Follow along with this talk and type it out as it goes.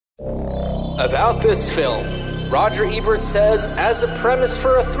About this film, Roger Ebert says, as a premise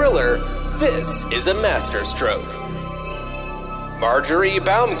for a thriller, this is a masterstroke. Marjorie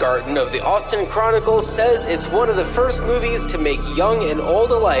Baumgarten of the Austin Chronicle says it's one of the first movies to make young and old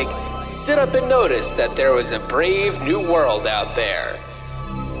alike sit up and notice that there was a brave new world out there.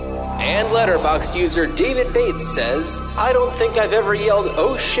 And Letterboxd user David Bates says, I don't think I've ever yelled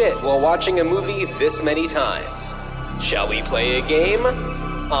 "oh shit" while watching a movie this many times. Shall we play a game?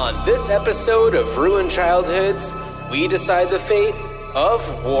 On this episode of Ruined Childhoods, we decide the fate of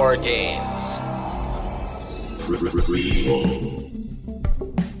WarGames.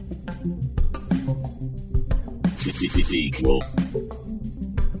 Sequel.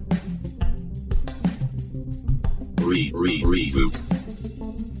 Reboot.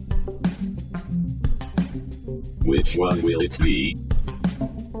 Which one will it be?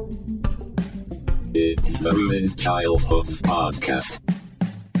 It's the Ruined Childhoods podcast.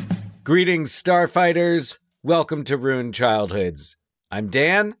 Greetings, Starfighters. Welcome to Ruined Childhoods. I'm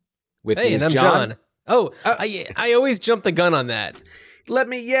Dan. With me is and I'm John. Oh, I always jump the gun on that. I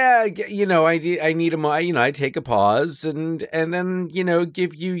need I take a pause and then,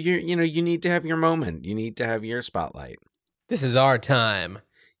 give you your, you need to have your moment. You need to have your spotlight. This is our time.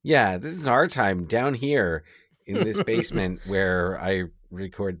 Yeah, this is our time down here in this basement where I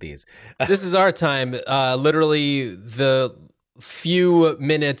record these. This is our time. Literally the few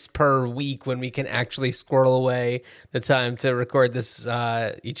minutes per week when we can actually squirrel away the time to record this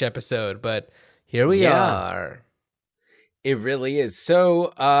each episode. But here we are. It really is.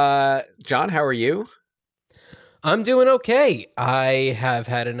 So, John, how are you? I'm doing okay. I have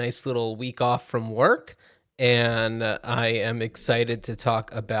had a nice little week off from work, and I am excited to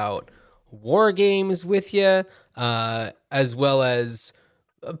talk about WarGames with you, as well as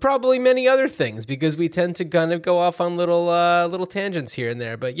probably many other things, because we tend to kind of go off on little tangents here and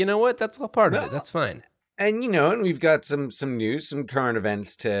there. But you know what? That's all part of it. That's fine. And and we've got some news, some current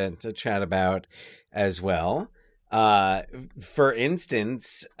events to chat about as well. For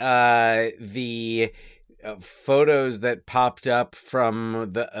instance, the photos that popped up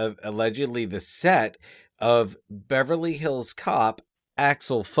from the allegedly the set of Beverly Hills Cop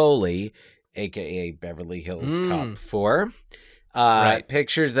Axel Foley, aka Beverly Hills Cop 4. Right.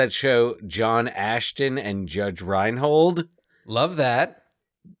 Pictures that show John Ashton and Judge Reinhold. Love that.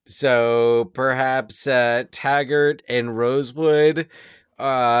 So perhaps Taggart and Rosewood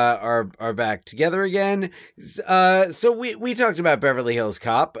are back together again. So we talked about Beverly Hills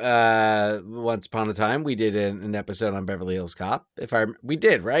Cop once upon a time. We did an episode on Beverly Hills Cop. We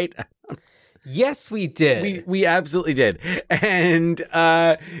did, right? Yes, we did. We absolutely did. And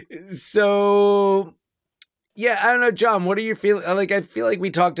so yeah, I don't know, John, what are you feeling? Like, I feel like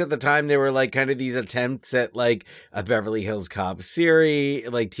we talked at the time, there were like kind of these attempts at like a Beverly Hills Cop series,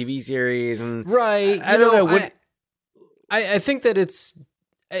 like TV series, and right. I don't know. I think that it's,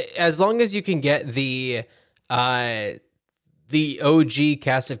 as long as you can get the OG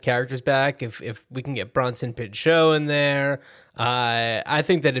cast of characters back, if we can get Bronson Pinchot in there, I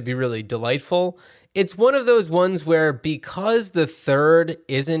think that it'd be really delightful. It's one of those ones where, because the third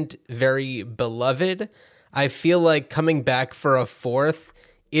isn't very beloved, I feel like coming back for a fourth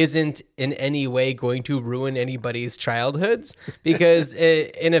isn't in any way going to ruin anybody's childhoods, because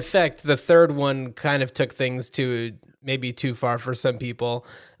in effect, the third one kind of took things to maybe too far for some people.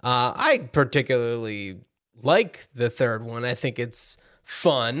 I particularly like the third one. I think it's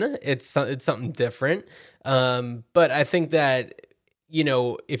fun. It's something different. But I think that,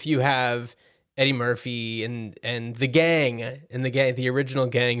 if you have Eddie Murphy and the gang and the original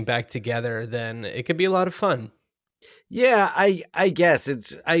gang back together, then it could be a lot of fun. Yeah, I guess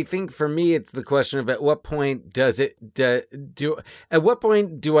I think for me, it's the question of at what point do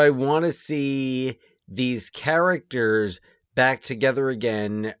I want to see these characters back together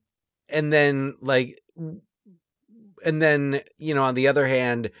again? And then on the other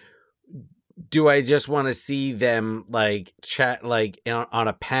hand, do I just want to see them like chat, like on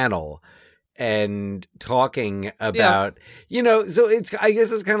a panel and talking about, so I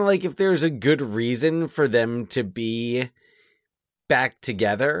guess it's kind of like if there's a good reason for them to be back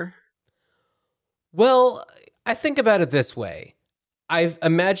together. Well, I think about it this way. I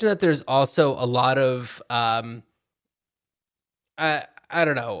imagine that there's also a lot of,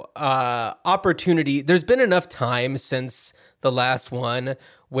 opportunity. There's been enough time since the last one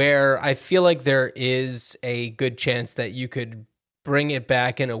where I feel like there is a good chance that you could bring it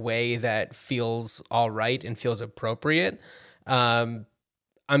back in a way that feels all right and feels appropriate. I'm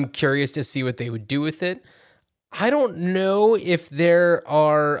curious to see what they would do with it. I don't know if there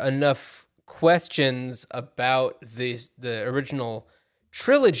are enough questions about the original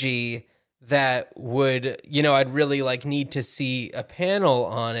trilogy that would, I'd really like need to see a panel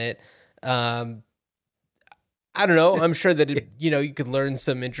on it. I don't know. I'm sure that you could learn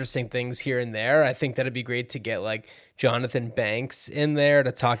some interesting things here and there. I think that'd be great to get like Jonathan Banks in there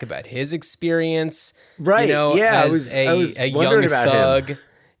to talk about his experience, Right. Yeah. as I was a young wondering about thug. him.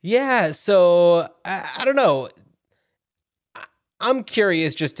 Yeah. So I don't know. I'm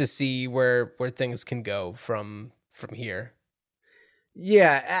curious just to see where things can go from here.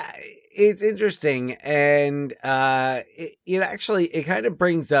 Yeah, it's interesting, and it kind of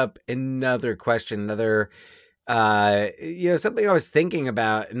brings up another question, something I was thinking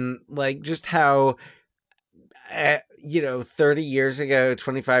about, and like just how 30 years ago,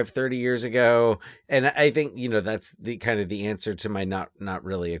 25, 30 years ago, and I think that's the kind of the answer to my not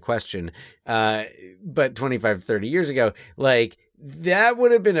really a question, but 25, 30 years ago, like that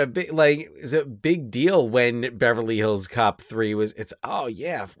would have been is a big deal when Beverly Hills Cop 3 oh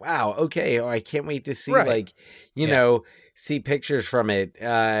yeah, wow, okay, I can't wait to see, right. See pictures from it,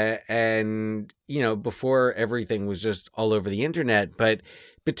 and before everything was just all over the internet. But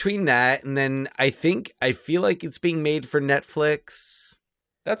between that and then I feel like it's being made for Netflix.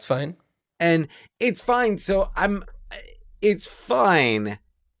 That's fine. And it's fine. So it's fine.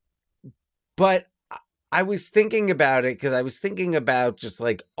 But I was thinking about it because I was thinking about just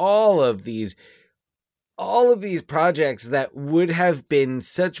like all of these projects that would have been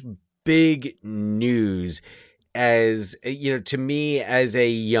such big news as to me as a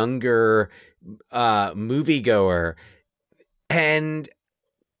younger moviegoer. And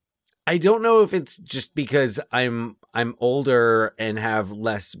I don't know if it's just because I'm older and have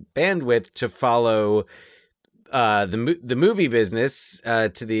less bandwidth to follow the movie business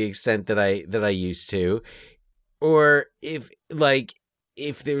to the extent that I used to, or if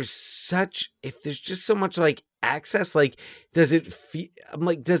there's just so much like access, like does it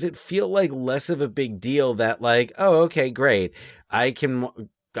feel like less of a big deal that like, oh, okay, great, I can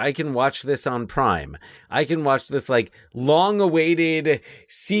watch this on Prime. I can watch this like long-awaited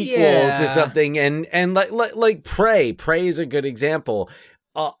sequel to something, and like Prey. Prey is a good example.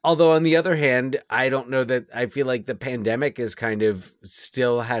 Although on the other hand, I don't know that I feel like the pandemic has kind of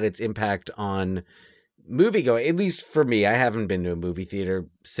still had its impact on moviegoing. At least for me, I haven't been to a movie theater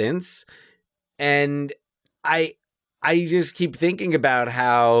since, and I just keep thinking about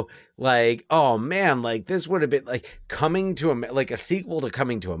how like, oh man, like this would have been like like a sequel to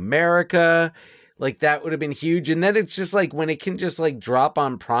Coming to America. Like that would have been huge. And then it's just like when it can just like drop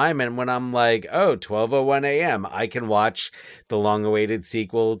on Prime, and when I'm like, oh, 12:01 a.m., I can watch the long-awaited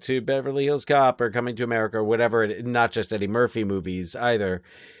sequel to Beverly Hills Cop or Coming to America or whatever. Not just Eddie Murphy movies either.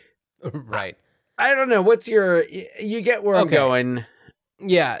 Right. I don't know. You get where I'm going.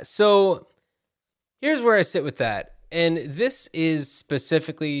 Yeah. So here's where I sit with that. And this is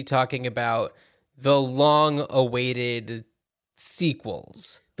specifically talking about the long-awaited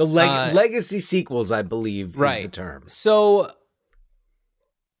sequels. The legacy sequels, I believe, is the term. So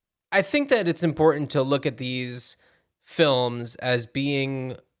I think that it's important to look at these films as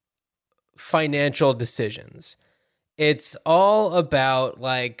being financial decisions. It's all about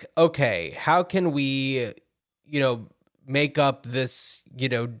like, okay, how can we, make up this,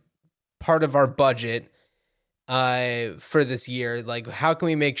 part of our budget for this year? Like, how can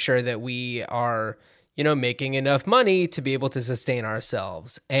we make sure that we are, making enough money to be able to sustain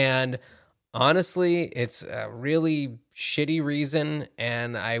ourselves? And honestly, it's a really shitty reason,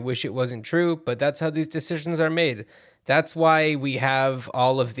 and I wish it wasn't true, but that's how these decisions are made. That's why we have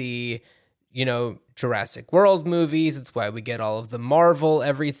all of the, Jurassic World movies. It's why we get all of the Marvel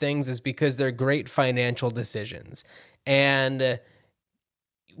everythings, is because they're great financial decisions. And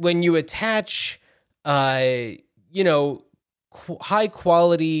when you attach, high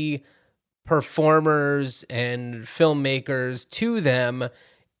quality performers and filmmakers to them,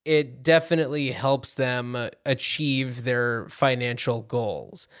 it definitely helps them achieve their financial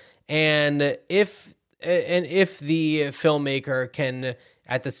goals. And if the filmmaker can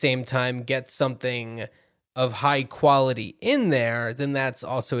at the same time get something of high quality in there, then that's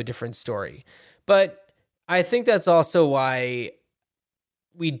also a different story. But I think that's also why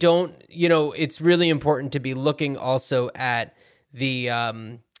we don't, it's really important to be looking also at the,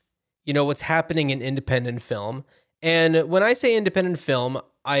 what's happening in independent film. And when I say independent film,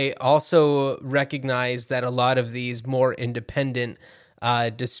 I also recognize that a lot of these more independent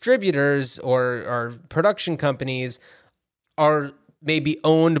distributors or production companies are maybe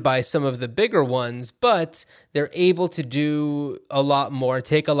owned by some of the bigger ones, but they're able to do a lot more,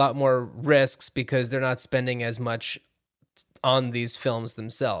 take a lot more risks because they're not spending as much on these films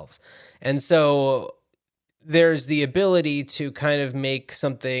themselves. And so there's the ability to kind of make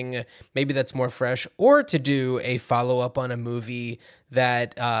something maybe that's more fresh, or to do a follow-up on a movie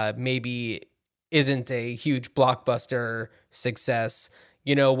that maybe isn't a huge blockbuster success,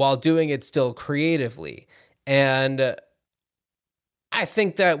 while doing it still creatively. And I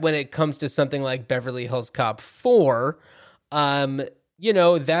think that when it comes to something like Beverly Hills Cop 4,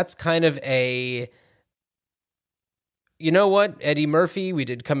 that's kind of a, what, Eddie Murphy, we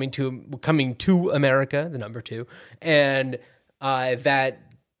did Coming to America, the number 2, and that,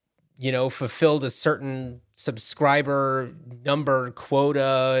 fulfilled a certain subscriber number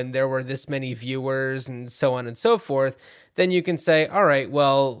quota, and there were this many viewers and so on and so forth. Then you can say, all right,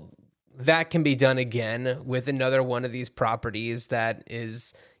 well, that can be done again with another one of these properties that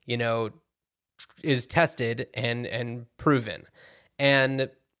is, is tested and proven. And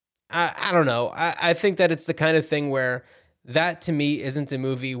I don't know. I think that it's the kind of thing where that to me isn't a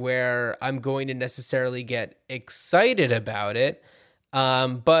movie where I'm going to necessarily get excited about it.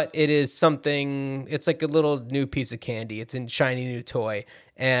 But it is something, it's like a little new piece of candy. It's a shiny new toy.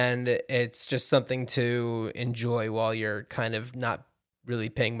 And it's just something to enjoy while you're kind of not really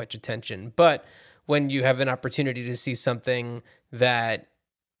paying much attention. But when you have an opportunity to see something that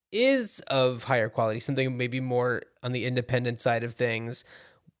is of higher quality, something maybe more on the independent side of things,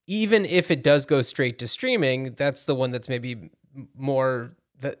 even if it does go straight to streaming, that's the one that's maybe more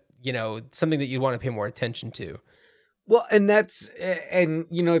that, something that you'd want to pay more attention to. Well, and it's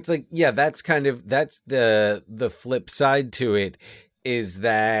like, yeah, that's the flip side to it, is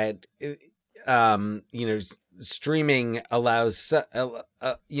that, streaming allows so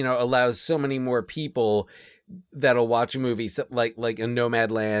many more people that'll watch a movie like a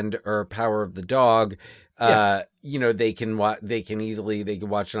Nomadland or Power of the Dog. Yeah. They can watch it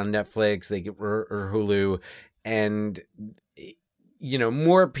on Netflix, or Hulu, and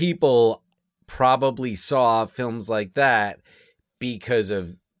more people probably saw films like that because they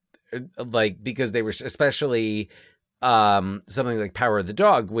were, especially something like Power of the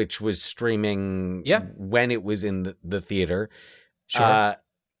Dog, which was streaming when it was in the theater. Sure.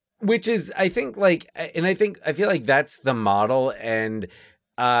 Which is, I think, I feel like that's the model. And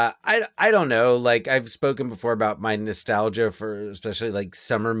I don't know, like, I've spoken before about my nostalgia for especially like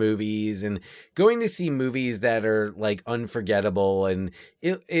summer movies and going to see movies that are like unforgettable. And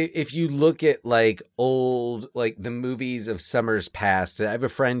if you look at like old, like the movies of summers past, I have a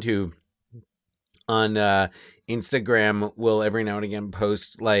friend who on Instagram will every now and again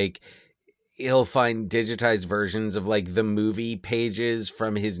post, like, he'll find digitized versions of like the movie pages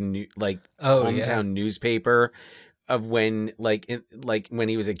from his hometown newspaper of when when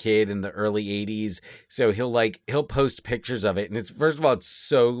he was a kid in the early 80s. So he'll post pictures of it, and it's, first of all, it's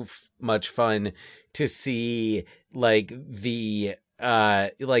so much fun to see like the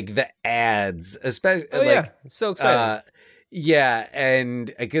ads, especially so exciting. Yeah,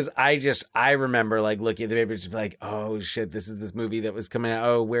 and because I remember like looking at the paper, just like, oh shit, this is this movie that was coming out.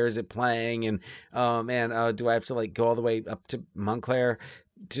 Oh, where is it playing? And oh man, do I have to like go all the way up to Montclair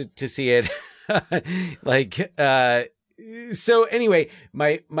to see it? So anyway,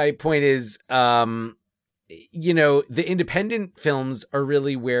 my point is, the independent films are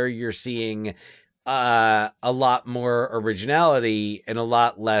really where you're seeing a lot more originality and a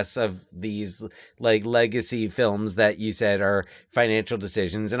lot less of these like legacy films that you said are financial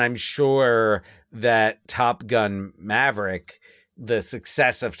decisions. And I'm sure that the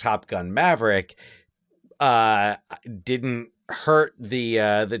success of Top Gun Maverick didn't hurt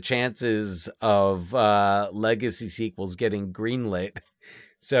the chances of legacy sequels getting greenlit.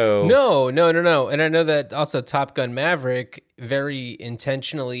 So No. And I know that also Top Gun Maverick very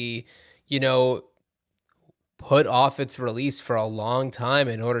intentionally, put off its release for a long time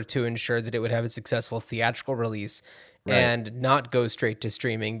in order to ensure that it would have a successful theatrical release, right, and not go straight to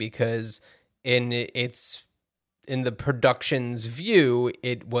streaming, because in the production's view,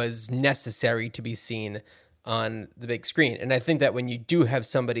 it was necessary to be seen on the big screen. And I think that when you do have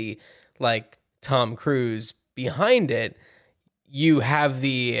somebody like Tom Cruise behind it, you have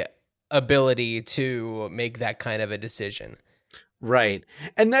the ability to make that kind of a decision. Right.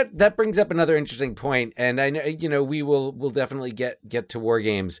 And that brings up another interesting point. And I know, we'll definitely get to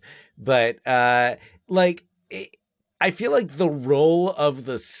WarGames, but I feel like the role of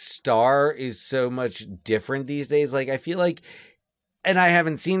the star is so much different these days. Like, I feel like, and I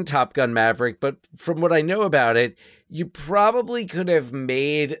haven't seen Top Gun Maverick, but from what I know about it, you probably could have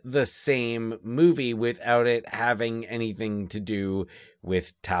made the same movie without it having anything to do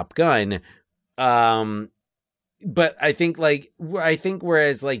with Top Gun. But I think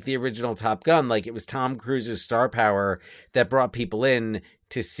whereas like the original Top Gun, like, it was Tom Cruise's star power that brought people in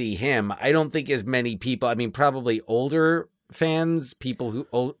to see him. I don't think as many people, I mean, probably older fans, people who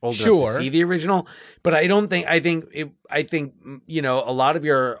old enough to see the original, but I think you know, a lot of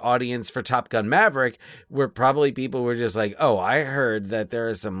your audience for Top Gun Maverick were probably people who were just like, oh, I heard that there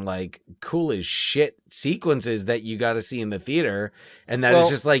are some like cool as shit sequences that you got to see in the theater, and that is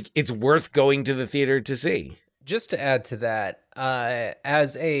just like, it's worth going to the theater to see. Just to add to that,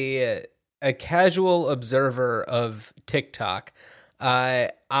 as a casual observer of TikTok,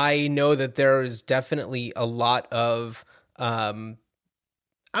 I know that there is definitely a lot of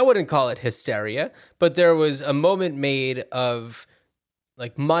I wouldn't call it hysteria, but there was a moment made of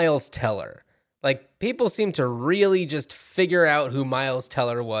like Miles Teller. Like, people seem to really just figure out who Miles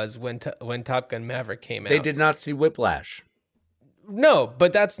Teller was when Top Gun Maverick came out. They did not see Whiplash. No,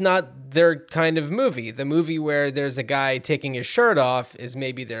 but that's not their kind of movie. The movie where there's a guy taking his shirt off is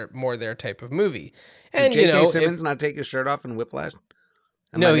maybe their type of movie. And Did J.K. Simmons not take his shirt off in Whiplash?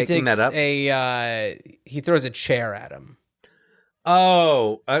 He takes he throws a chair at him.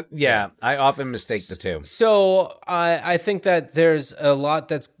 Oh, yeah. I often mistake the two. So I think that there's a lot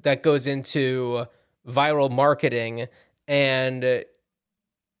that goes into viral marketing and,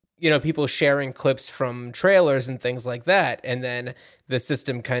 you know, people sharing clips from trailers and things like that, and then the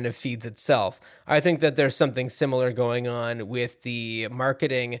system kind of feeds itself. I think that there's something similar going on with the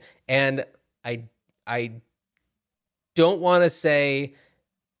marketing, and I don't want to say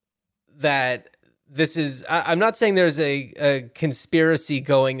that this is, I'm not saying there's a conspiracy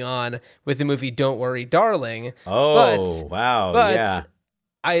going on with the movie Don't Worry, Darling. Oh, wow. But yeah.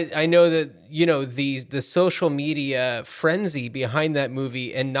 I know that, you know, the social media frenzy behind that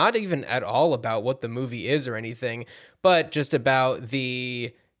movie, and not even at all about what the movie is or anything, but just about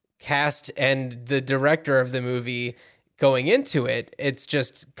the cast and the director of the movie going into it, it's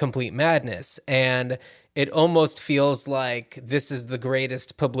just complete madness. And it almost feels like this is the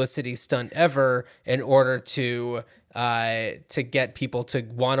greatest publicity stunt ever in order to get people to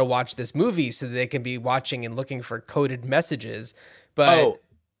want to watch this movie so that they can be watching and looking for coded messages. But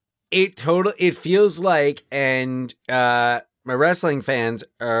it feels like, and my wrestling fans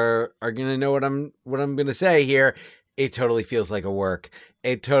are gonna know what I'm gonna say here. It totally feels like a work.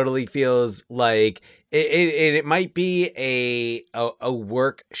 It totally feels like it might be a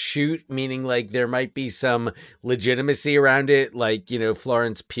work shoot, meaning like there might be some legitimacy around it, like, you know,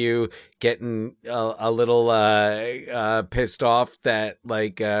 Florence Pugh getting a little pissed off that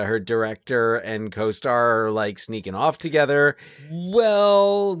like her director and co-star are like sneaking off together.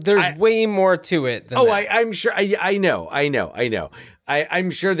 Well, there's way more to it than that. I'm sure. I know.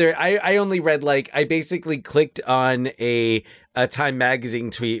 I'm sure there. I only read, like, I basically clicked on a Time Magazine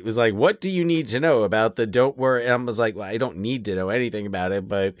tweet. It was like, what do you need to know about the Don't Worry? And I was like, well, I don't need to know anything about it,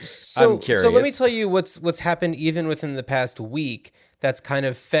 but I'm curious. So let me tell you what's happened even within the past week that's kind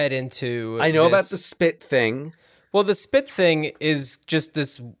of fed into I know about the spit thing. Well, the spit thing is just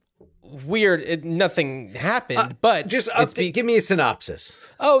this weird, nothing happened, but just give me a synopsis.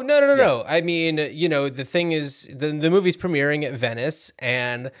 Oh, no. I mean, you know, the thing is, the movie's premiering at Venice,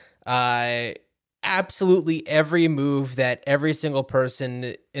 and absolutely every move that every single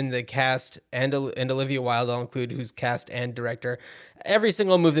person in the cast and Olivia Wilde, I'll include, who's cast and director, every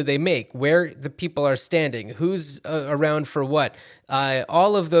single move that they make, where the people are standing, who's around for what,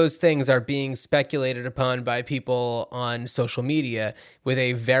 all of those things are being speculated upon by people on social media with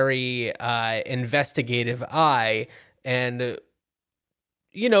a very investigative eye. And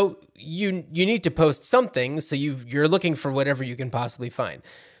you know, you need to post something, so you're looking for whatever you can possibly find.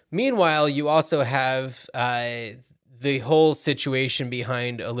 Meanwhile, you also have the whole situation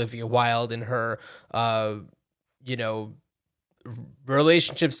behind Olivia Wilde and her, you know,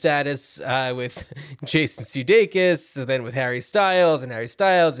 relationship status with Jason Sudeikis, then with Harry Styles, and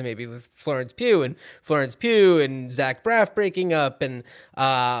maybe with Florence Pugh and Zach Braff breaking up, and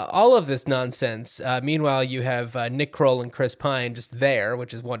all of this nonsense. Meanwhile, you have Nick Kroll and Chris Pine just there,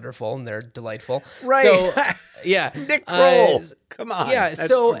 which is wonderful, and they're delightful. Right. So, yeah. Nick Kroll. Come on. Yeah. That's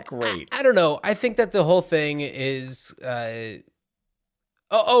so great. I don't know. I think that the whole thing is, and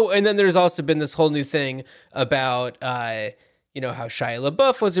then there's also been this whole new thing about, you know, how Shia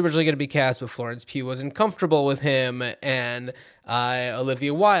LaBeouf was originally going to be cast, but Florence Pugh wasn't comfortable with him, and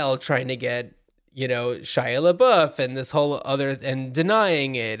Olivia Wilde trying to get, you know, Shia LaBeouf, and this whole other, and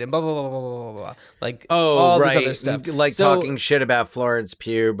denying it, and blah, blah, blah, blah, blah, blah. Like, all this other stuff. Like, talking shit about Florence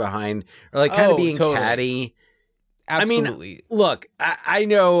Pugh behind, or like kind of being catty. Absolutely. I mean, look, I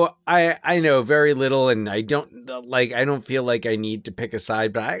know very little, and I don't feel like I need to pick a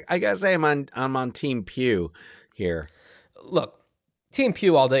side, but I gotta say I'm on Team Pugh here. Look, Team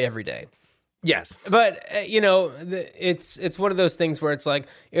Pugh all day, every day. Yes. But it's one of those things where it's like,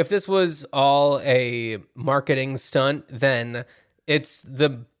 if this was all a marketing stunt, then it's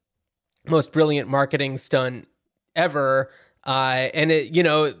the most brilliant marketing stunt ever. And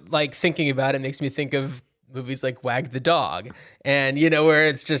it, like thinking about it makes me think of movies like Wag the Dog, and where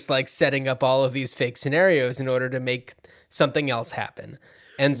it's just like setting up all of these fake scenarios in order to make something else happen.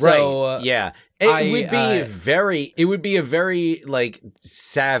 And so, right. Yeah, it would be a very like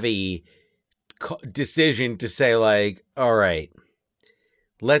savvy decision to say like, all right,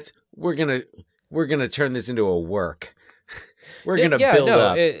 we're gonna turn this into a work. We're gonna build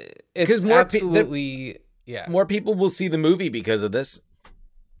up because more people will see the movie because of this.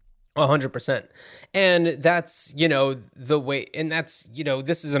 100%. And that's, the way, and that's,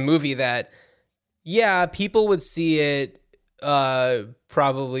 this is a movie that, people would see it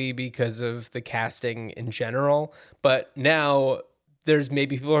probably because of the casting in general, but now there's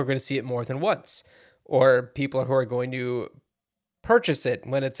maybe people who are going to see it more than once, or people who are going to purchase it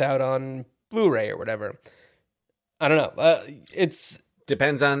when it's out on Blu-ray or whatever. I don't know. It's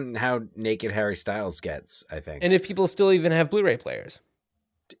depends on how naked Harry Styles gets, I think. And if people still even have Blu-ray players.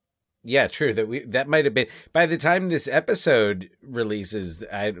 Yeah, true. That might have been by the time this episode releases.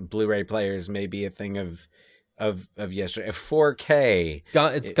 Blu-ray players may be a thing of yesterday. 4K.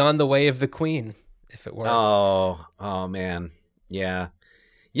 It's gone the way of the Queen, if it were. Oh man, yeah.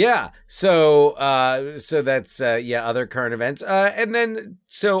 So that's other current events. And then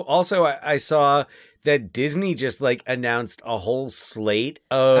so also I saw that Disney just like announced a whole slate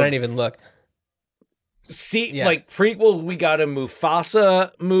of. I didn't even look. Like prequel, we got a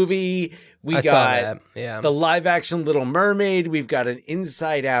Mufasa movie. I got the live action Little Mermaid. We've got an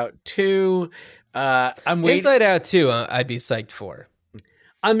Inside Out 2. I'm waiting. Inside Out 2, I'd be psyched for.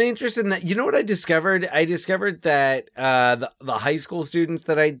 I'm interested in that. You know what I discovered? I discovered that the high school students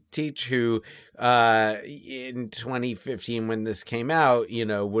that I teach, who in 2015 when this came out,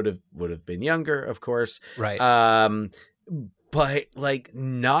 would have been younger, of course, right? But like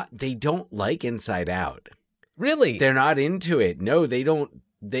they don't like Inside Out. Really? They're not into it. No, they don't.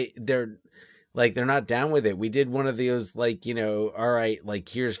 They're not down with it. We did one of those like, all right, like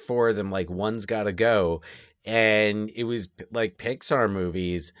here's 4 of them, like one's got to go. And it was like Pixar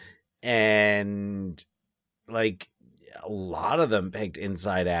movies, and like a lot of them picked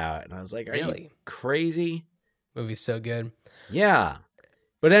Inside Out. And I was like, are you crazy? Movie's so good. Yeah.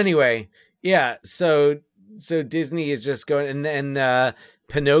 But anyway, yeah, so Disney is just going, and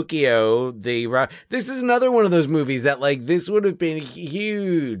Pinocchio, this is another one of those movies that like this would have been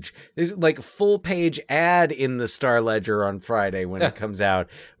huge. This like full page ad in the Star Ledger on Friday when it comes out.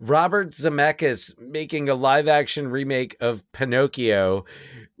 Robert Zemeckis making a live action remake of Pinocchio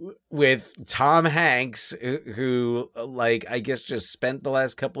with Tom Hanks, who like I guess just spent the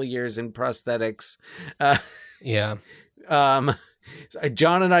last couple of years in prosthetics.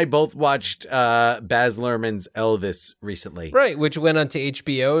 John and I both watched Baz Luhrmann's Elvis recently. Right, which went onto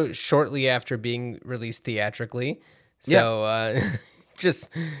HBO shortly after being released theatrically. So just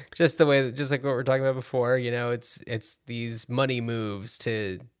the way, just like what we were talking about before, it's these money moves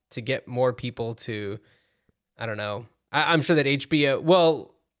to get more people to, I don't know. I'm sure that HBO,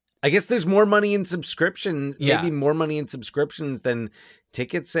 well, I guess there's more money in subscriptions, maybe more money in subscriptions than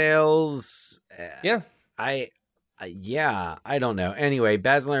ticket sales. Yeah. I don't know. Anyway,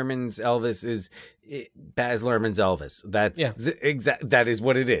 Baz Luhrmann's Elvis is Baz Luhrmann's Elvis. That is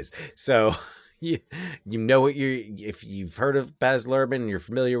what it is. So you know what if you've heard of Baz Luhrmann and you're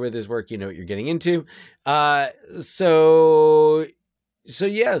familiar with his work, you know what you're getting into. So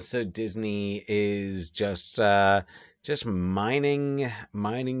Disney is just mining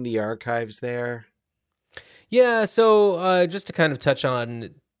the archives there. Yeah, so just to kind of touch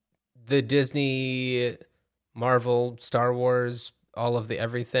on the Disney, Marvel, Star Wars, all of the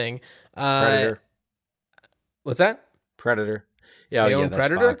everything. Predator. What's that? Predator. Yeah, they own that's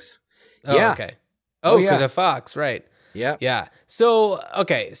Predator? Fox. Oh, yeah. Okay. Oh, because of Fox, right. Yeah. Yeah. So,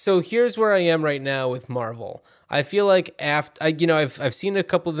 okay. So here's where I am right now with Marvel. I feel like I've seen a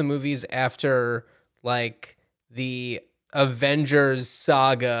couple of the movies after like the Avengers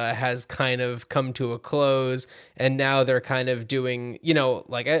saga has kind of come to a close, and now they're kind of doing,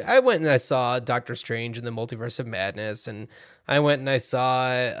 like I went and I saw Doctor Strange in the Multiverse of Madness, and I went and I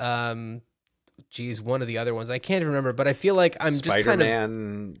saw one of the other ones. I can't remember, but I feel like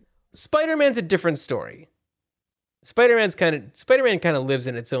Spider-Man's a different story. Spider-Man kind of lives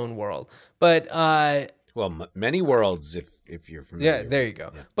in its own world. But many worlds if you're familiar. Yeah, there you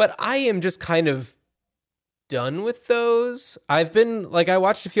go. Yeah. But I am just kind of done with those. I've been like, I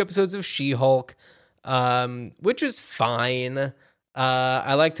watched a few episodes of She-Hulk, which is fine.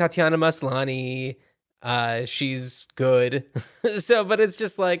 I like Tatiana Maslany. She's good. So, but it's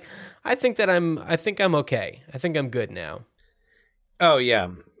just like, I think I'm okay. I think I'm good now. Oh yeah.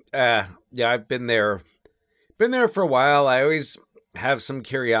 Yeah, I've been there for a while. I always have some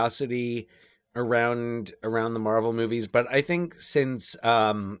curiosity around the Marvel movies, but I think since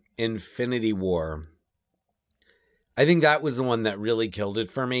Infinity War, I think that was the one that really killed it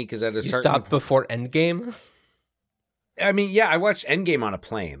for me, because at a You certain stopped before Endgame? I mean, yeah, I watched Endgame on a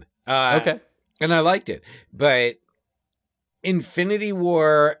plane. Okay. And I liked it. But Infinity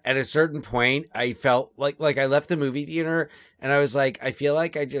War, at a certain point, I felt like I left the movie theater and I was like, I feel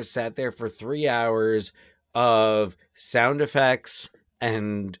like I just sat there for 3 hours of sound effects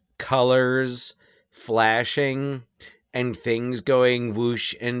and colors flashing and things going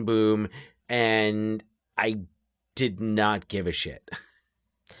whoosh and boom, and I did not give a shit.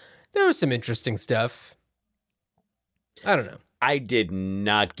 There was some interesting stuff. I don't know. I did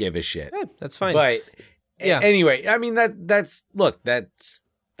not give a shit. That's fine. But yeah. Anyway, I mean that's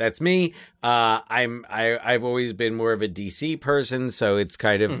me. I've always been more of a DC person, so it's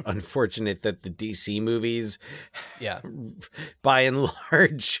kind of unfortunate that the DC movies, by and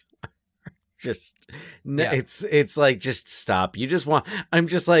large, it's like, just stop. You just want. I'm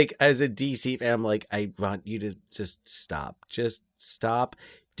just like, as a DC fan, I'm like, I want you to just stop. Just stop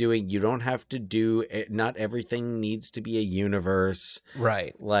doing. You don't have to do it. Not everything needs to be a universe,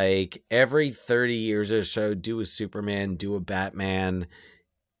 right? Like every 30 years or so, do a Superman, do a Batman.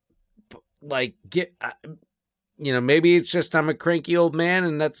 Like, get, maybe it's just I'm a cranky old man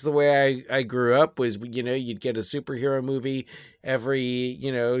and that's the way I grew up, was, you'd get a superhero movie every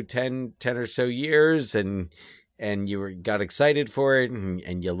 10 or so years, and you got excited for it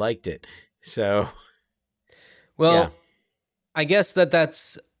and you liked it. So, well, yeah. I guess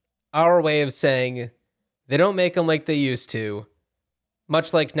that's our way of saying they don't make them like they used to,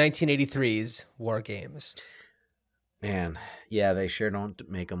 much like 1983's WarGames. Man, yeah, they sure don't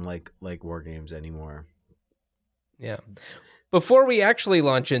make them like WarGames anymore. Yeah. Before we actually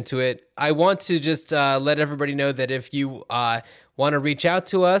launch into it, I want to just let everybody know that if you want to reach out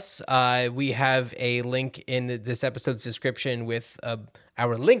to us, we have a link in this episode's description with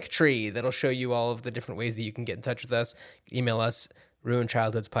our link tree that'll show you all of the different ways that you can get in touch with us. Email us,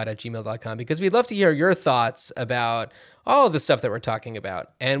 ruinchildhoodspod@gmail.com, because we'd love to hear your thoughts about all of the stuff that we're talking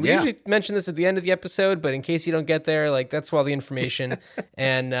about. And we usually mention this at the end of the episode, but in case you don't get there, like, that's all the information.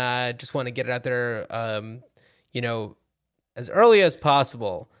 And just want to get it out there, as early as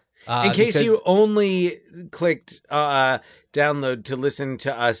possible. In case you only clicked download to listen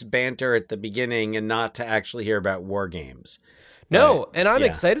to us banter at the beginning and not to actually hear about WarGames. No, and I'm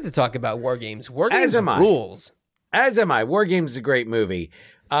excited to talk about WarGames. WarGames rules. As am I. WarGames is a great movie.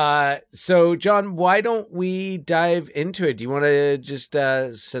 So, John, why don't we dive into it? Do you want to just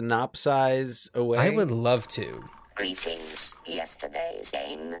synopsize away? I would love to. Greetings. Yesterday's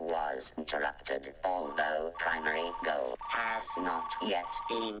game was interrupted, although primary goal has not yet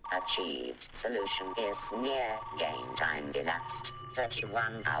been achieved. Solution is near. Game time elapsed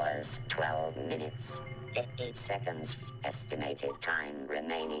 31 hours, 12 minutes, 58 seconds. Estimated time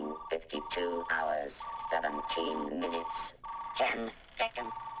remaining 52 hours, 17 minutes, 10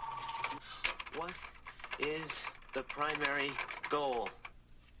 seconds. What is the primary goal?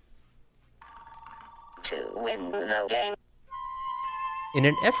 To win the game. In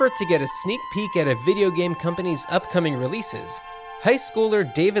an effort to get a sneak peek at a video game company's upcoming releases, high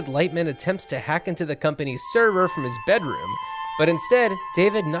schooler David Lightman attempts to hack into the company's server from his bedroom, but instead,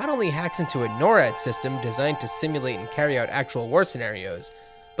 David not only hacks into a NORAD system designed to simulate and carry out actual war scenarios,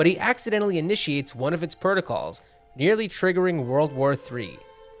 but he accidentally initiates one of its protocols, nearly triggering World War III.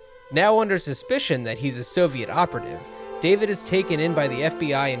 Now under suspicion that he's a Soviet operative, David is taken in by the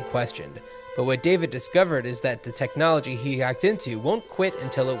FBI and questioned. But what David discovered is that the technology he hacked into won't quit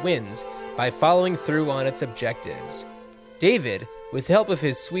until it wins by following through on its objectives. David, with help of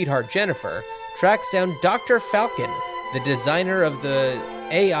his sweetheart Jennifer, tracks down Dr. Falcon, the designer of the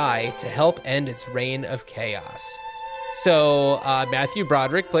AI, to help end its reign of chaos. So Matthew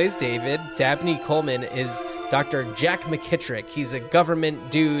Broderick plays David. Dabney Coleman is Dr. Jack McKittrick. He's a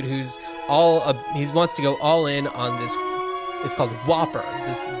government dude who's he wants to go all in on this. It's called Whopper,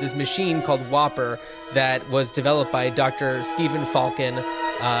 this machine called Whopper that was developed by Dr. Stephen Falcon,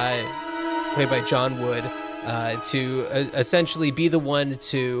 played by John Wood, to essentially be the one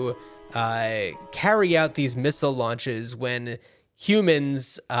to carry out these missile launches when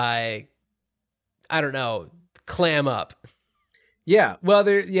humans, clam up. Yeah, well,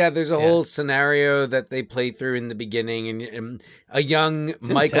 there's a whole scenario that they play through in the beginning, and a young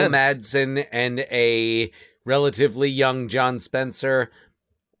Michael intense. Madsen and a relatively young John Spencer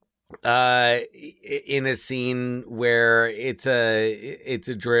in a scene where it's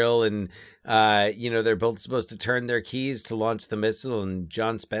a drill, and they're both supposed to turn their keys to launch the missile, and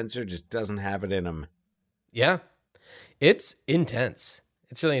John Spencer just doesn't have it in him. Yeah, it's intense.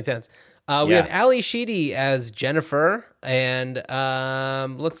 It's really intense. We have Ali Sheedy as Jennifer, and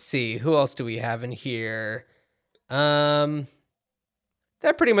let's see, who else do we have in here? That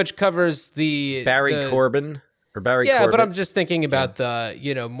pretty much covers the Barry Corbin. Or Barry yeah, Corbett. but I'm just thinking about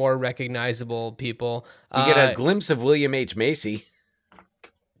the more recognizable people. You get a glimpse of William H. Macy.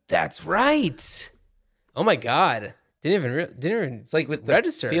 That's right. Oh my God, didn't even It's like with the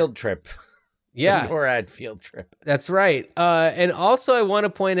register field trip. Yeah, the NORAD field trip. That's right. And also, I want to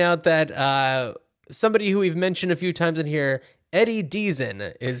point out that somebody who we've mentioned a few times in here, Eddie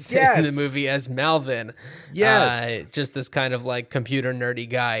Deason, is in the movie as Malvin. Yes, just this kind of like computer nerdy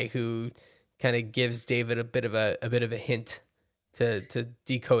guy who kind of gives David a bit of a hint to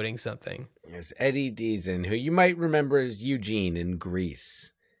decoding something. Yes, Eddie Deason, who you might remember as Eugene in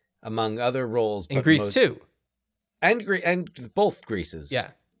Grease, among other roles. In Grease too, and both Greases.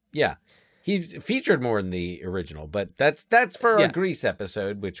 Yeah. He's featured more in the original, but that's for a Grease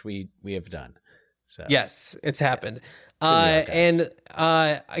episode, which we have done. So yes, it's happened. Yes.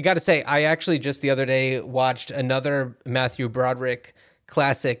 I got to say, I actually just the other day watched another Matthew Broderick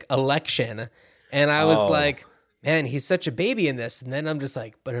classic, Election, and I was like, man, he's such a baby in this. And then I'm just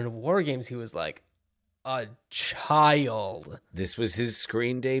like, but in WarGames, he was like a child. This was his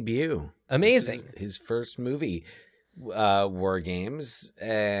screen debut. Amazing. His first movie. WarGames,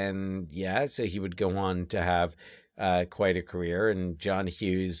 and so he would go on to have quite a career, and John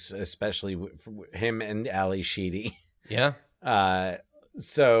Hughes, especially him and Ali Sheedy. Yeah. And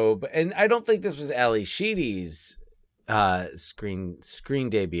I don't think this was Ali Sheedy's screen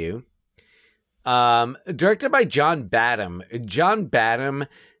debut. Directed by John Badham. John Badham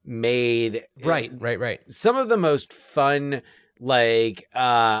made right some of the most fun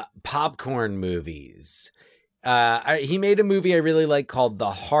popcorn movies. He made a movie I really like called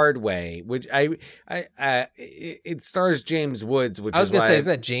The Hard Way, which it stars James Woods, which I was going to say, isn't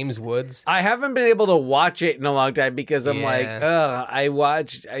that James Woods? I haven't been able to watch it in a long time because I'm So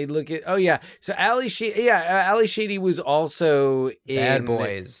Ali Sheedy was also in Bad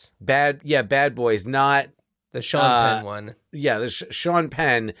Boys. Bad Boys, not the Sean Penn one. Yeah, the Sean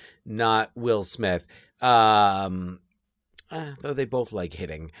Penn, not Will Smith. Though they both like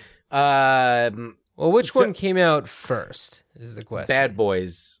hitting. Well, which one came out first is the question. Bad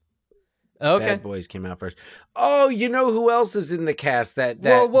Boys. Okay. Bad Boys came out first. Oh, you know who else is in the cast that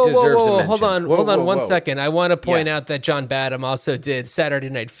deserves a mention? Hold on one second. I want to point out that John Badham also did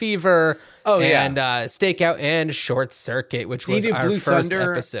Saturday Night Fever and Stakeout and Short Circuit, which was our Blue first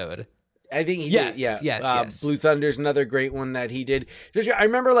Thunder? episode. I think he Yes, did. yes. Blue Thunder's another great one that he did. I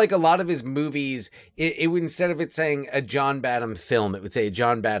remember a lot of his movies, it would, instead of it saying a John Badham film, it would say a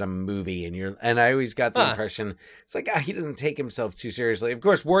John Badham movie. And I always got the impression, it's like, he doesn't take himself too seriously. Of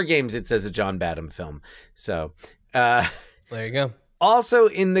course, WarGames, it says a John Badham film. So, there you go. Also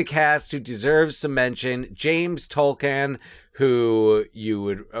in the cast who deserves some mention, James Tolkan, who you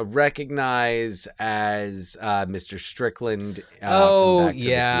would recognize as Mr. Strickland from Back to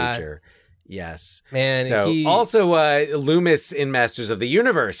the Future. Yes. Man, so also Loomis in Masters of the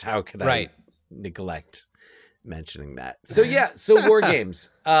Universe. How could I neglect mentioning that? So WarGames.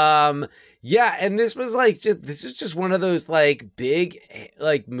 And this was this is just one of those big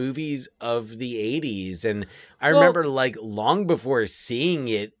movies of the 80s, and I remember long before seeing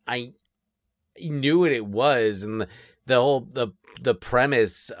it, I knew what it was, and the whole the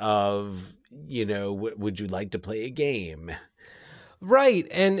premise of would you like to play a game? Right,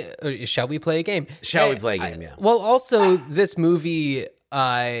 and shall we play a game? Shall we play a game? Yeah. Well, also, this movie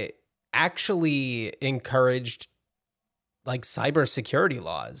actually encouraged cybersecurity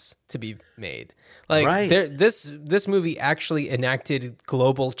laws to be made. This movie actually enacted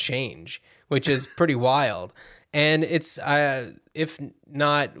global change, which is pretty wild. And it's if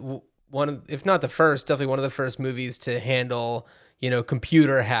not the first, definitely one of the first movies to handle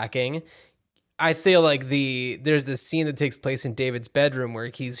computer hacking. I feel like there's this scene that takes place in David's bedroom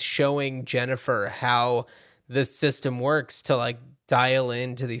where he's showing Jennifer how the system works to dial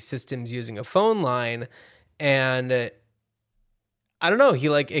into these systems using a phone line. And I don't know,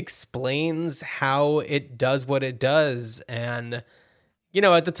 he explains how it does what it does. And,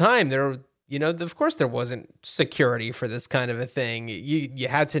 at the time there, of course there wasn't security for this kind of a thing. You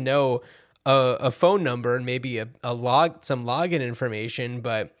had to know a phone number and maybe some login information,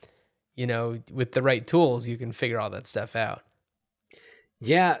 but with the right tools, you can figure all that stuff out.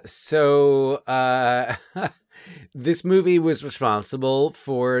 Yeah, so this movie was responsible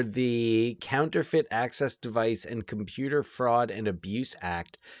for the Counterfeit Access Device and Computer Fraud and Abuse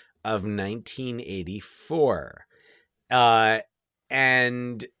Act of 1984.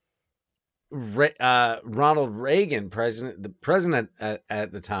 And Ronald Reagan, the president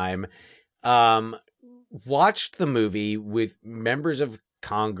at the time, watched the movie with members of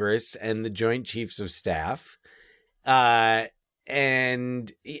Congress and the Joint Chiefs of Staff.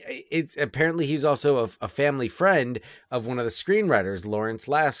 And it's apparently he's also a family friend of one of the screenwriters, Lawrence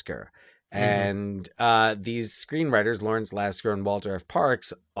Lasker. And these screenwriters, Lawrence Lasker and Walter F.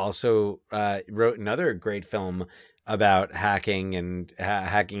 Parks, also wrote another great film about hacking and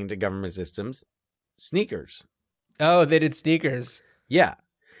hacking into government systems, Sneakers. Oh, they did Sneakers. Yeah.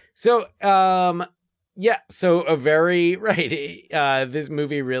 So, so a very right. This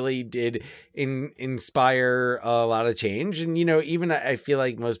movie really did inspire a lot of change, and even I feel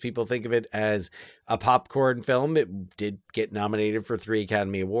like most people think of it as a popcorn film. It did get nominated for 3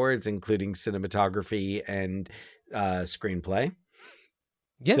 Academy Awards, including cinematography and screenplay.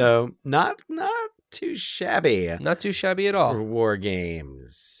 Yeah, so not too shabby. Not too shabby at all. For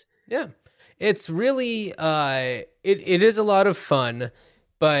WarGames. Yeah, it's really it is a lot of fun,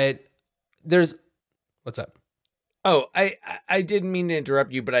 but there's. What's up? Oh, I didn't mean to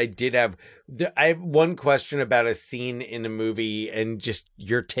interrupt you, but I have one question about a scene in a movie and just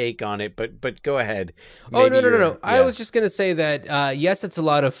your take on it, but go ahead. Oh, no. Yeah. I was just going to say that, yes, it's a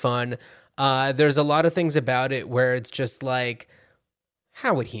lot of fun. There's a lot of things about it where it's just like,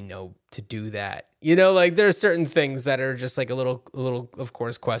 how would he know to do that? Like there are certain things that are just like a little, of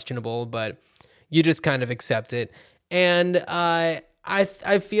course, questionable, but you just kind of accept it. And I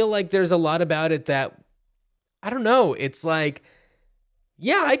feel like there's a lot about it that, I don't know. It's like,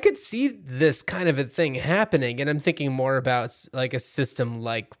 yeah, I could see this kind of a thing happening. And I'm thinking more about like a system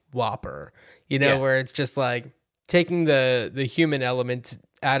like Whopper, where it's just like taking the human element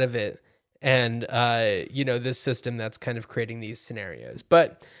out of it and, this system that's kind of creating these scenarios.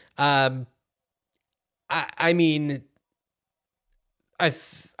 But I mean, I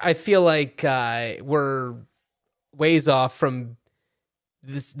feel like we're ways off from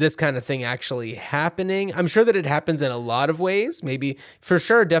this kind of thing actually happening. I'm sure that it happens in a lot of ways, maybe for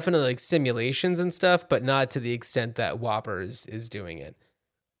sure, definitely like simulations and stuff, but not to the extent that Whopper is doing it.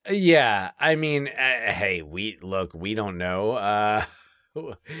 Yeah. I mean, hey, we don't know.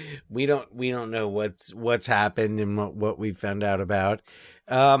 We don't know what's happened and what we found out about.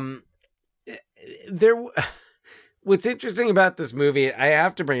 What's interesting about this movie, I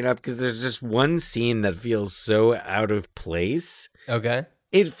have to bring it up because there's just one scene that feels so out of place. Okay.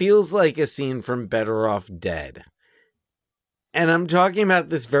 It feels like a scene from Better Off Dead. And I'm talking about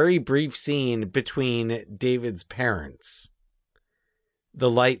this very brief scene between David's parents, the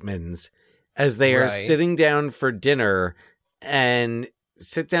Lightmans, as they are sitting down for dinner and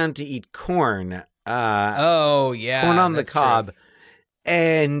sit down to eat corn. Corn on the cob. True.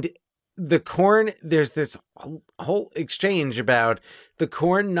 And the corn, there's this whole exchange about the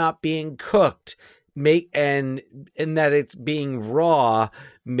corn not being cooked, and that it's being raw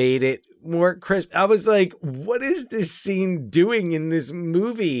made it more crisp. I was like, what is this scene doing in this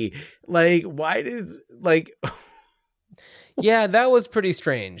movie? Like, why does Yeah, that was pretty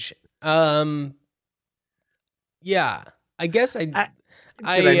strange. Yeah, I guess did I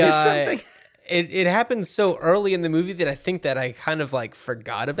miss something? It happened so early in the movie that I think that I kind of like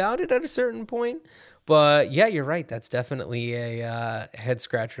forgot about it at a certain point. But yeah, you're right. That's definitely a head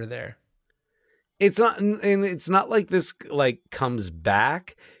scratcher there. It's not like this like comes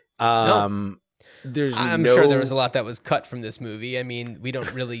back. No. I'm sure there was a lot that was cut from this movie. I mean, we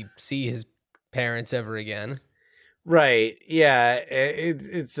don't really see his parents ever again. Right. Yeah.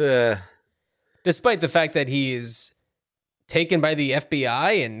 It's despite the fact that he is taken by the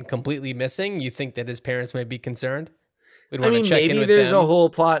FBI and completely missing, you think that his parents might be concerned? Maybe there's a whole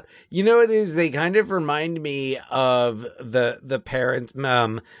plot. You know what it is? They kind of remind me of the parents,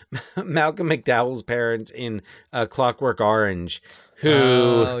 Malcolm McDowell's parents in Clockwork Orange,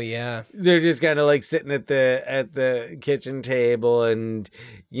 who they're just kind of like sitting at the kitchen table, and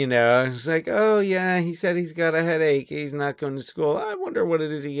it's like, oh yeah, he said he's got a headache, he's not going to school. I wonder what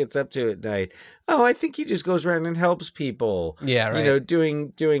it is he gets up to at night. Oh, I think he just goes around and helps people. Yeah, right.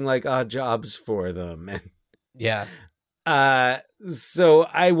 Doing like odd jobs for them, and yeah. So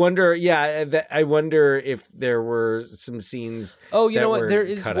I wonder, I wonder if there were some scenes. Oh, you know what? There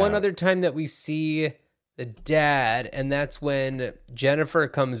is one other time that we see the dad, and that's when Jennifer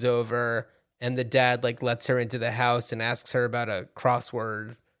comes over and the dad like lets her into the house and asks her about a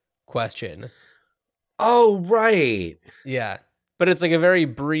crossword question. Oh, right. Yeah. but it's like a very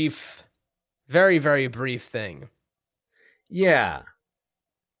brief, very, very brief thing. Yeah.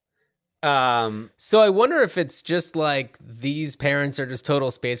 So I wonder if it's just like these parents are just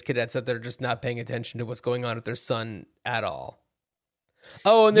total space cadets that they're just not paying attention to what's going on with their son at all.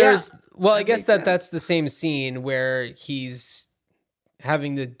 Oh, and there's I guess that's the same scene where he's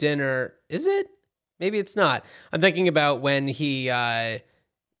having the dinner. Is it? Maybe it's not. I'm thinking about when he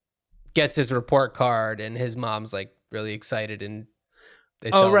gets his report card and his mom's like really excited and they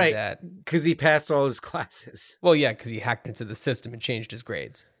tell him that. Because he passed all his classes. Well, yeah, because he hacked into the system and changed his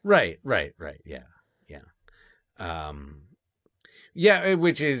grades. Right. Yeah. Yeah,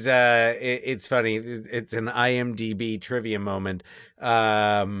 which is it's funny. It's an IMDb trivia moment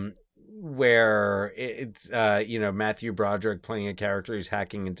where it's Matthew Broderick playing a character who's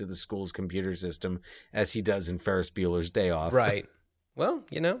hacking into the school's computer system as he does in Ferris Bueller's Day Off. Right. Well,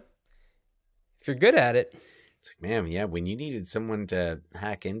 if you're good at it. It's like, man, yeah, when you needed someone to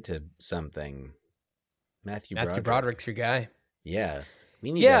hack into something, Matthew Broderick's your guy. Yeah.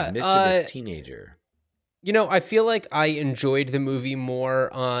 We need a mischievous teenager. I feel like I enjoyed the movie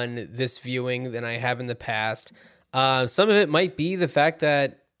more on this viewing than I have in the past. Some of it might be the fact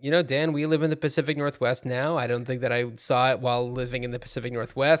that, Dan, we live in the Pacific Northwest now. I don't think that I saw it while living in the Pacific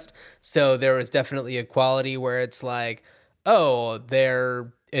Northwest. So there was definitely a quality where it's like,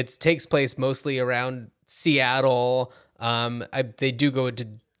 it takes place mostly around Seattle. They do go to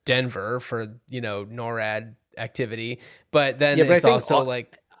Denver for, NORAD activity. But then it's also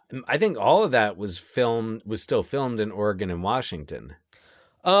I think all of that was still filmed in Oregon and Washington.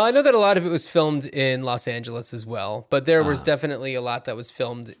 I know that a lot of it was filmed in Los Angeles as well, but there was definitely a lot that was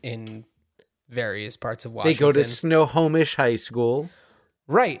filmed in various parts of Washington. They go to Snohomish High School.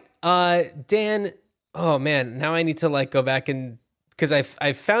 Right. Dan, oh man, now I need to go back and, because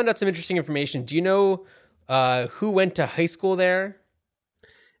I found out some interesting information. Do you know who went to high school there?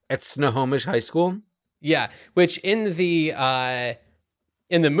 At Snohomish High School? Yeah, which in the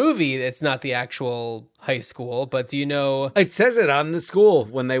movie, it's not the actual high school, but do you know? It says it on the school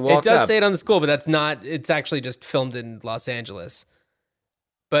when they walk up. It does say it on the school, but that's not, it's actually just filmed in Los Angeles.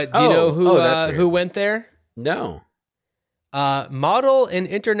 But do you know who went there? No. Model and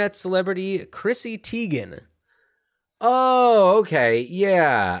internet celebrity Chrissy Teigen. Oh, okay.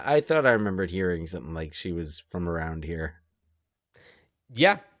 Yeah. I thought I remembered hearing something like she was from around here.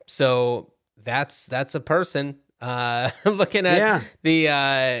 Yeah. So that's a person. Looking at the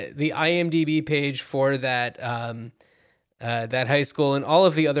IMDb page for that that high school, and all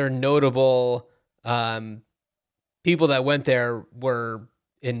of the other notable people that went there were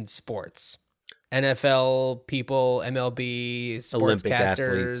in sports. NFL people, MLB, sportscasters. Olympic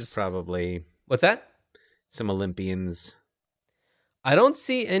athletes, probably. What's that? Some Olympians. I don't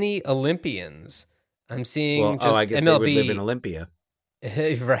see any Olympians. I'm seeing just I guess MLB. they would live in Olympia.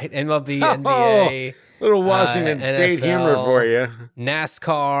 Right, MLB, NBA. Little Washington State NFL, humor for you.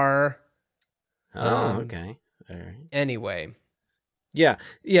 NASCAR. Okay. All right. Anyway. Yeah,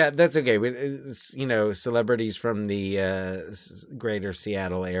 that's okay. Celebrities from the greater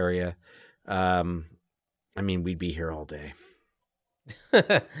Seattle area. We'd be here all day.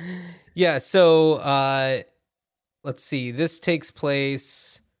 Yeah, so let's see. This takes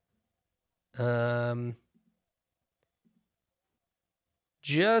place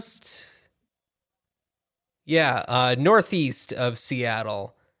northeast of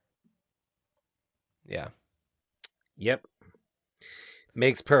Seattle. Yeah. Yep.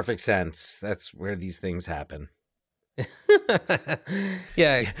 Makes perfect sense. That's where these things happen.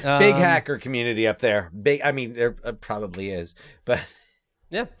 Yeah. Big hacker community up there. There probably is, but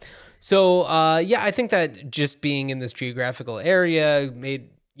yeah. So, I think that just being in this geographical area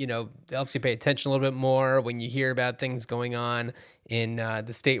helps you pay attention a little bit more when you hear about things going on in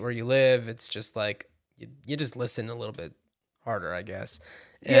the state where you live. It's just like you just listen a little bit harder, I guess.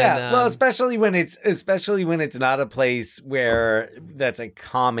 Yeah, well, especially when it's not a place where that's a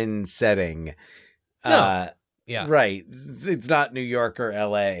common setting. No. Yeah. Right. It's not New York or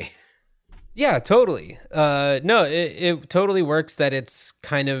LA. Yeah, totally. No, it totally works that it's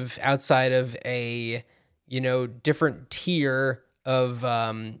kind of outside of a, different tier of,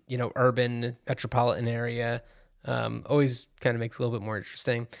 urban metropolitan area. Always kind of makes it a little bit more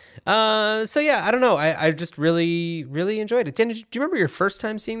interesting. I don't know. I just really, really enjoyed it. Dan, do you remember your first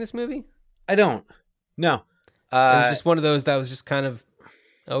time seeing this movie? I don't. No. It was just one of those that was just kind of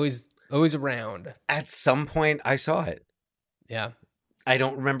always around. At some point I saw it. Yeah. I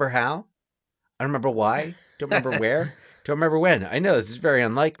don't remember how. I don't remember why. Don't remember where. Don't remember when. I know this is very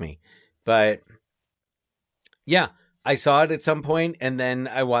unlike me. But yeah, I saw it at some point and then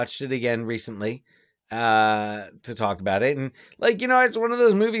I watched it again recently. to talk about it. And like, it's one of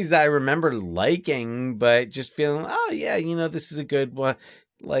those movies that I remember liking, but just feeling, oh yeah, this is a good one.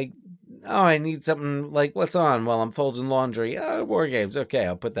 Like, oh, I need something, like, what's on while I'm folding laundry? Oh, War Games. Okay,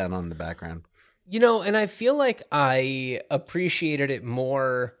 I'll put that on the background. And I feel like I appreciated it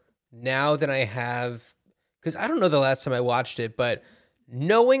more now than I have, because I don't know the last time I watched it, but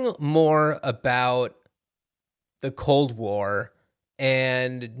knowing more about the Cold War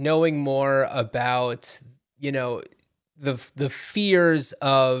and knowing more about, the fears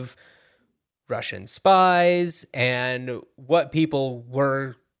of Russian spies and what people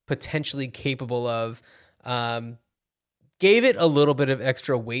were potentially capable of, gave it a little bit of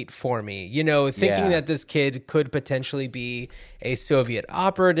extra weight for me, thinking that this kid could potentially be a Soviet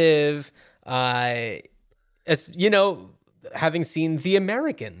operative, having seen The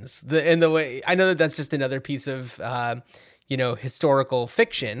Americans, the way I know that that's just another piece of, historical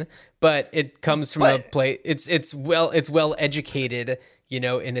fiction, but it comes from a place. It's well educated,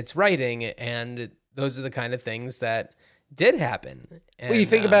 in its writing, and those are the kind of things that did happen. And, well, you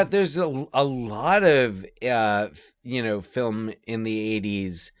think about, there's a lot of film in the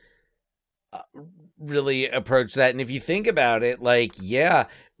 80s really approach that. And if you think about it, like,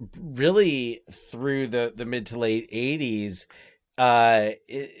 really through the mid to late 80s,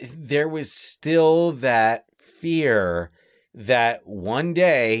 there was still that fear that one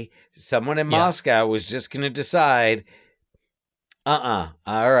day someone in Moscow was just going to decide, all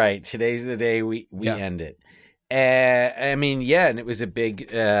right, today's the day we end it. I mean, and it was a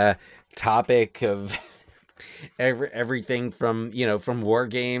big topic of everything from War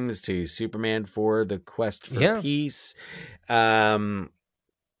Games to Superman 4, The Quest for Peace. There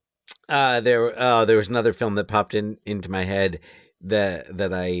was another film that popped into my head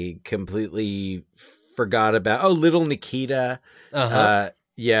that I completely forgot about. Oh, Little Nikita.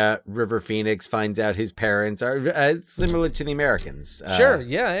 River Phoenix finds out his parents are similar to the Americans. Sure.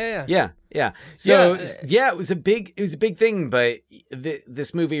 Yeah. So it was a big thing, but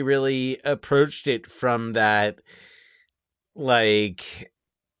this movie really approached it from that. Like,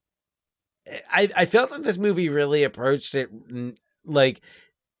 I felt that this movie really approached it like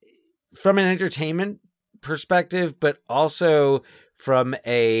from an entertainment perspective, but also from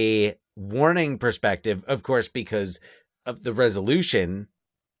a warning perspective, of course, because of the resolution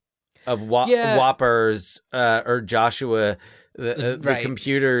of Whopper's or Joshua, the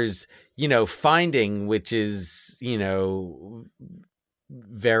computer's, finding, which is,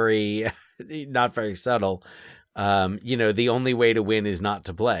 very, not very subtle. The only way to win is not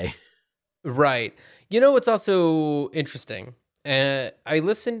to play. Right. What's also interesting? I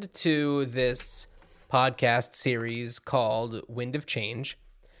listened to this podcast series called Wind of Change,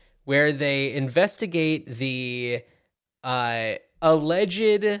 where they investigate the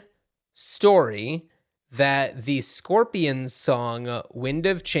alleged story that the Scorpions song Wind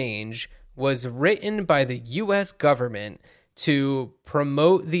of Change was written by the US government to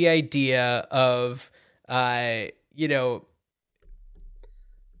promote the idea of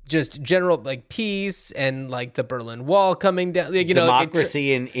just general like peace and like the Berlin Wall coming down,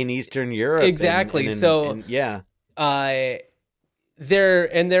 democracy in Eastern Europe. Exactly.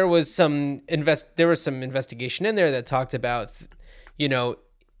 There was some investigation in there that talked about,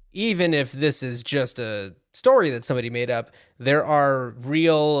 even if this is just a story that somebody made up, there are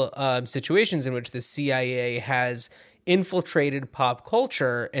real situations in which the CIA has infiltrated pop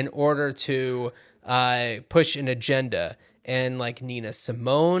culture in order to push an agenda. And like Nina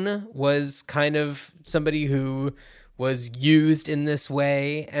Simone was kind of somebody who was used in this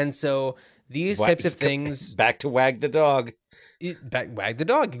way. And so these types of things... Back to Wag the Dog. Wag the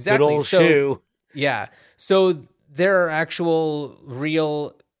Dog, exactly. Good old shoe. Yeah. So there are actual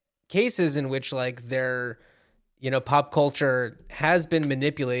real cases in which like pop culture has been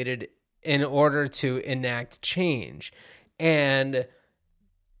manipulated in order to enact change, and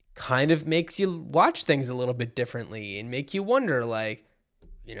kind of makes you watch things a little bit differently and make you wonder, like,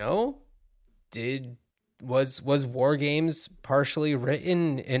 was War Games partially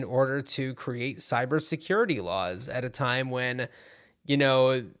written in order to create cybersecurity laws at a time when,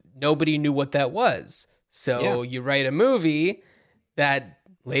 nobody knew what that was? So you write a movie that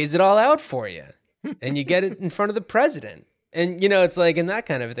lays it all out for you and you get it in front of the president. And, it's like, and that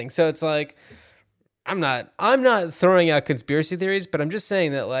kind of a thing. So it's like, I'm not throwing out conspiracy theories, but I'm just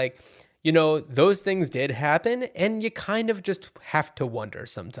saying that, like, those things did happen and you kind of just have to wonder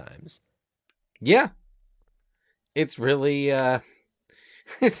sometimes. Yeah. It's really, I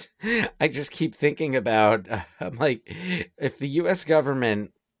just keep thinking about, I'm like, if the U.S.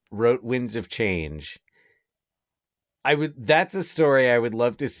 government wrote Winds of Change, That's a story I would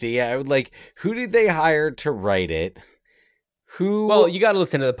love to see. I would like, who did they hire to write it? Well, you got to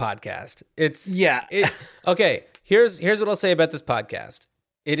listen to the podcast. Okay. Here's what I'll say about this podcast.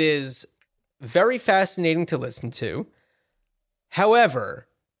 It is very fascinating to listen to. However,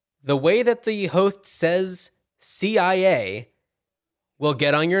 the way that the host says CIA will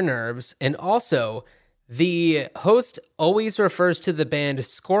get on your nerves, and also the host always refers to the band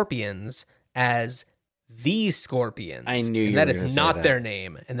Scorpions as the Scorpions. I knew you and were that is gonna say not that. their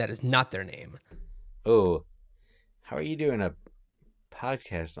name, and that is not their name. Oh, how are you doing a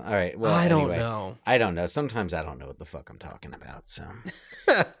podcast? All right. Well, I don't anyway, know. I don't know. Sometimes I don't know what the fuck I'm talking about. So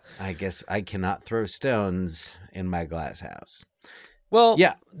I guess I cannot throw stones in my glass house. Well,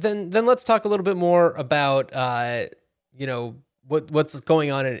 Yeah. Then let's talk a little bit more about what's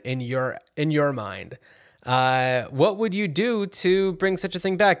going on in your mind. What would you do to bring such a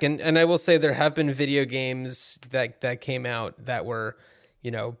thing back? And I will say there have been video games that came out that were,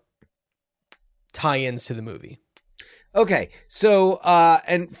 tie-ins to the movie. Okay. So,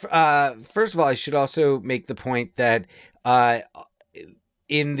 first of all, I should also make the point that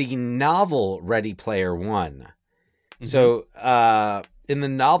in the novel Ready Player One, so in the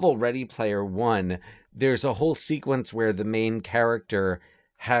novel Ready Player One, there's a whole sequence where the main character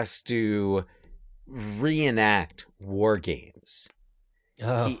has to reenact war games.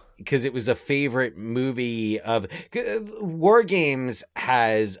 Because it was a favorite movie of War Games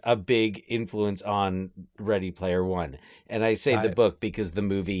has a big influence on Ready Player One, and I say the book because the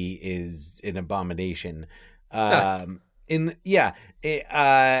movie is an abomination. In the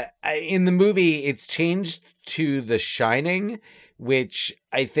movie, it's changed to The Shining, which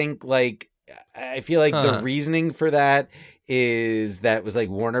I think I feel like the reasoning for that is that it was like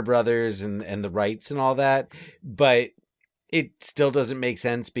Warner Brothers and the rights and all that, but it still doesn't make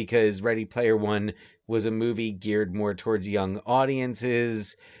sense because Ready Player One was a movie geared more towards young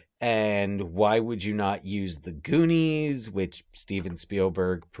audiences. And why would you not use The Goonies, which Steven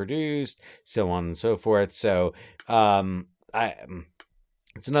Spielberg produced, so on and so forth. So it's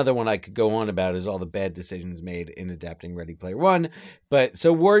another one I could go on about is all the bad decisions made in adapting Ready Player One. But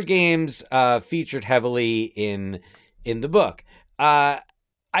so War Games featured heavily in the book. I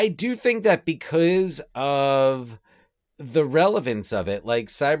do think that because of the relevance of it, like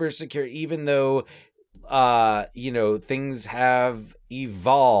cybersecurity, even though things have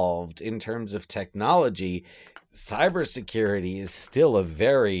evolved in terms of technology, cybersecurity is still a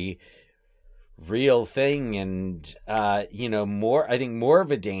very real thing, and I think more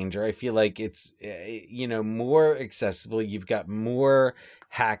of a danger. I feel like it's more accessible. You've got more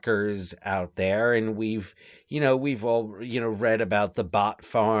hackers out there, and we've all read about the bot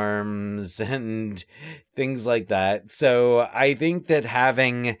farms and things like that. So I think that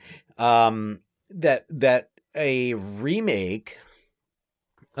having that a remake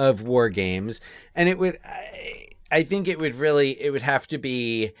of War Games, and I think it would have to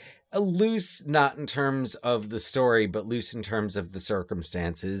be a loose, not in terms of the story, but loose in terms of the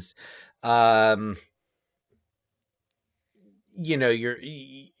circumstances. You're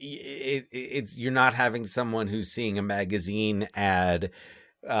not having someone who's seeing a magazine ad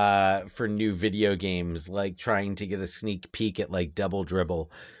for new video games, like trying to get a sneak peek at like Double Dribble.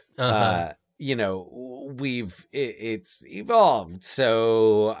 It's evolved,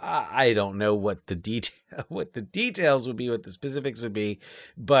 so I don't know what the details would be, what the specifics would be,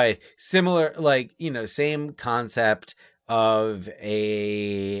 but similar, same concept of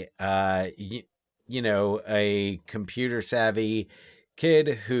a computer savvy kid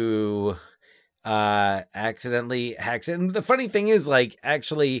who accidentally hacks it. And the funny thing is,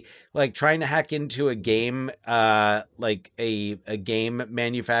 actually trying to hack into a game, a game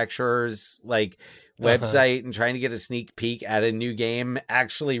manufacturer's website and trying to get a sneak peek at a new game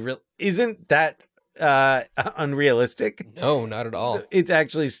actually isn't that unrealistic. No, not at all. So it's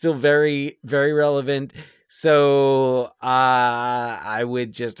actually still very, very relevant. So I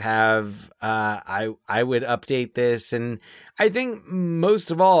would just have I would update this, and I think most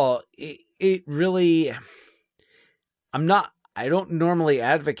of all it really, I don't normally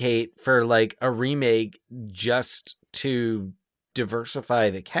advocate for a remake just to diversify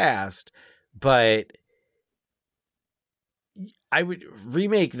the cast, but I would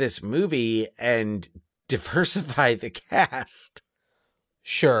remake this movie and diversify the cast.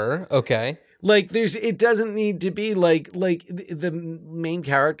 Sure. Okay. It doesn't need to be the main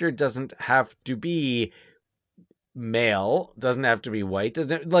character doesn't have to be male, doesn't have to be white,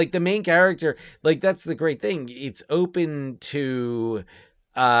 doesn't the main character, that's the great thing. It's open to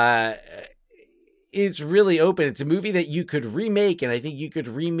it's really open. It's a movie that you could remake, and I think you could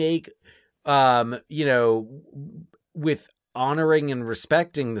remake with honoring and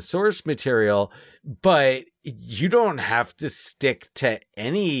respecting the source material, but you don't have to stick to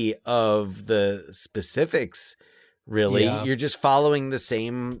any of the specifics, really. Yeah. You're just following the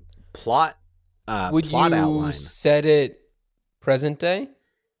same plot Would plot you outline. set it present day?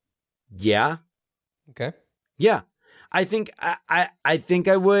 Yeah. Okay. Yeah. I think I think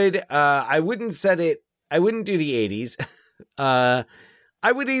I would. I wouldn't set it. I wouldn't do the 80s.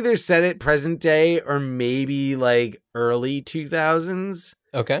 I would either set it present day or maybe like early 2000s.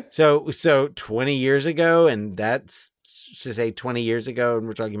 Okay. So 20 years ago, and that's to say 20 years ago, and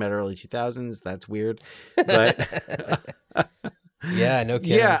we're talking about early 2000s. That's weird, but Yeah, no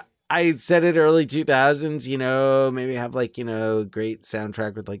kidding. yeah. I said it early 2000s, maybe have like, great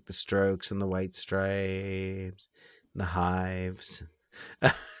soundtrack with like the Strokes and the White Stripes, the Hives.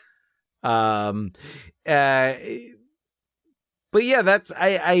 But yeah, that's,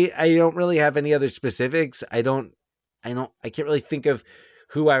 I don't really have any other specifics. I can't really think of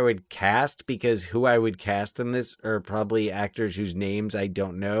who I would cast, because who I would cast in this are probably actors whose names I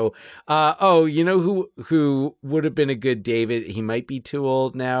don't know. Who would have been a good David? He might be too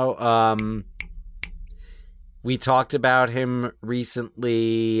old now. We talked about him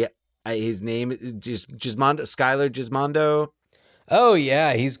recently. His name is Gismondo, Skylar Gismondo. Oh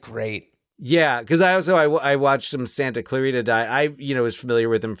yeah, he's great. Yeah, because I watched some Santa Clarita Die. I was familiar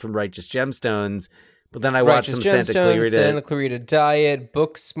with him from Righteous Gemstones, but then I watched some Santa Clarita Diet,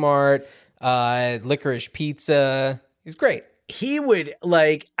 Booksmart, Licorice Pizza. He's great. He would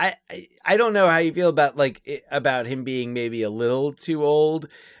like I don't know how you feel about him being maybe a little too old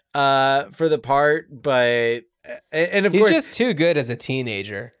for the part, but and of he's course he's just too good as a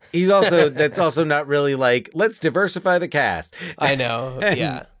teenager. that's also not really like, let's diversify the cast. I know.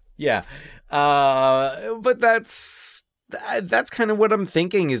 Yeah. Yeah. But that's kind of what I'm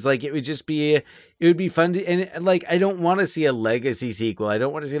thinking, is like, it would be fun to, and like, I don't want to see a legacy sequel. I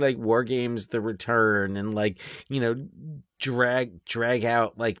don't want to see like WarGames The Return and like, drag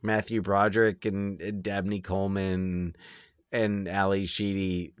out like Matthew Broderick and Dabney Coleman and Ali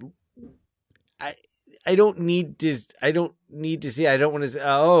Sheedy. I don't need to see. I don't want to say,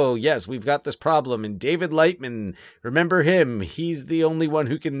 oh yes, we've got this problem, and David Lightman, remember him? He's the only one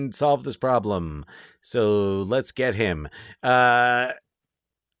who can solve this problem. So let's get him. I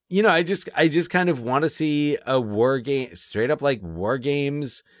just kind of want to see a straight up like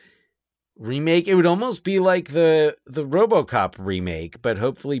WarGames remake. It would almost be like the RoboCop remake, but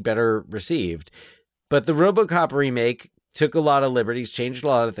hopefully better received. But the RoboCop remake took a lot of liberties, changed a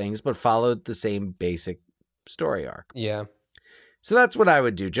lot of things, but followed the same basic story arc. Yeah. So that's what I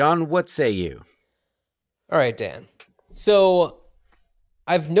would do. John, what say you? All right, Dan. So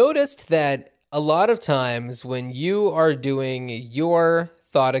I've noticed that a lot of times when you are doing your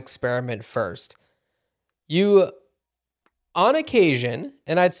thought experiment first, you, on occasion,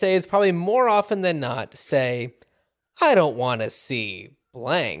 and I'd say it's probably more often than not, say, I don't want to see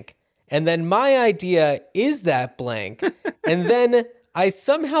blank. And then my idea is that blank. And then I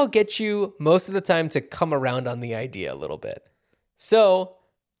somehow get you most of the time to come around on the idea a little bit. So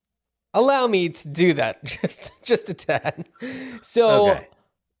allow me to do that just a tad. So, Okay.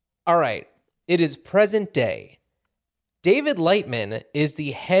 All right. It is present day. David Lightman is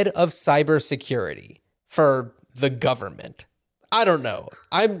the head of cybersecurity for the government. I don't know.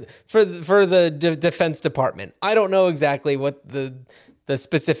 I'm for the Defense Department. I don't know exactly what the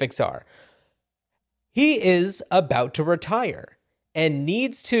specifics are. He is about to retire and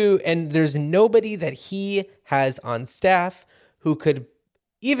needs to, and there's nobody that he has on staff who could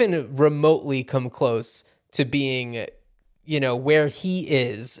even remotely come close to being, where he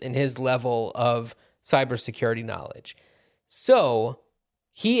is in his level of cybersecurity knowledge. So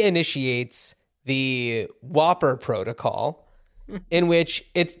he initiates the Whopper protocol, in which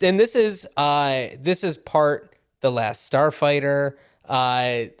this is part The Last Starfighter.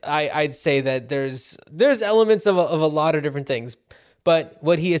 I'd say that there's elements of a lot of different things, but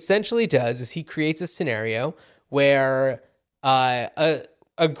what he essentially does is he creates a scenario where a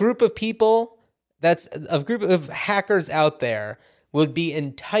group of people, that's a group of hackers out there, would be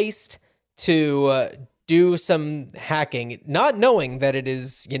enticed to do some hacking, not knowing that it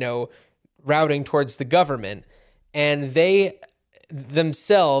is, routing towards the government, and they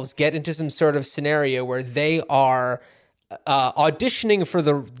themselves get into some sort of scenario where they are auditioning for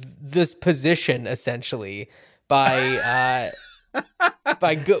this position, essentially, by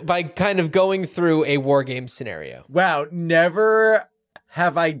kind of going through a WarGames scenario. Wow, never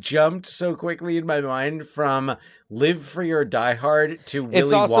have I jumped so quickly in my mind from Live Free or Die Hard to Willy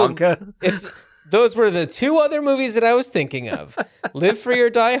Wonka. Those were the two other movies that I was thinking of: Live Free or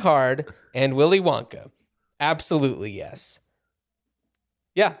Die Hard and Willy Wonka. Absolutely, yes.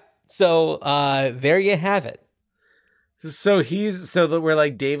 Yeah. So there you have it. So that we're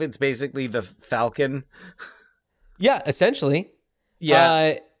like David's basically the Falcon. Yeah, essentially.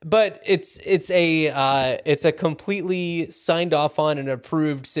 Yeah. But it's a completely signed off on and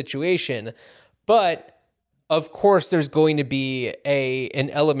approved situation. But of course, there's going to be an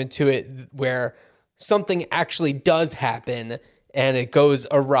element to it where something actually does happen and it goes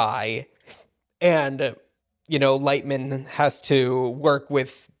awry, and Lightman has to work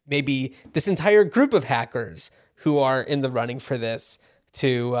with maybe this entire group of hackers who are in the running for this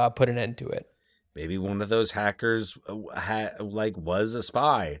to put an end to it. Maybe one of those hackers was a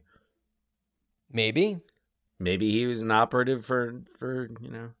spy. Maybe he was an operative for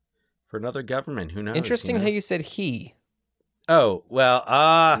another government. Who knows? Interesting how you said he. Oh, well,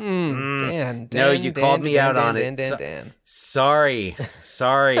 Dan, no, you called me out on it. Dan. Sorry.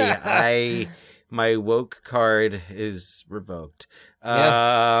 My woke card is revoked.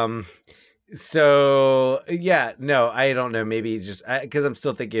 Yeah. So yeah, no, I don't know. Maybe just because I'm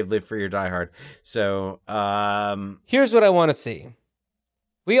still thinking of Live Free or Die Hard. So here's what I want to see.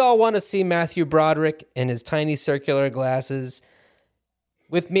 We all want to see Matthew Broderick in his tiny circular glasses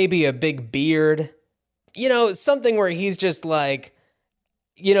with maybe a big beard. Something where he's just like,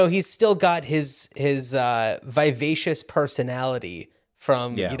 he's still got his vivacious personality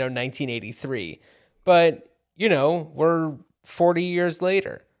from 1983. But, we're 40 years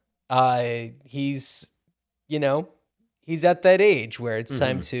later. He's at that age where it's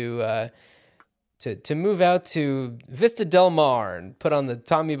time to move out to Vista Del Mar and put on the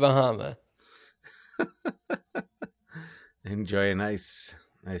Tommy Bahama. Enjoy a nice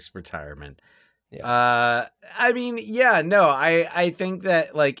retirement. Yeah. I mean, yeah, no, I think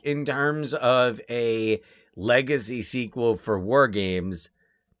that like in terms of a legacy sequel for WarGames,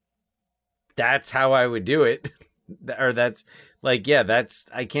 that's how I would do it. Or that's like, yeah,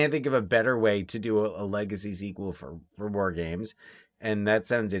 I can't think of a better way to do a legacy sequel for WarGames. And that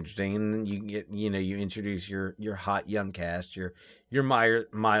sounds interesting. And then you get, you introduce your hot young cast, your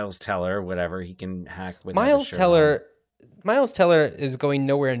Miles Teller, whatever he can hack with. Miles Teller is going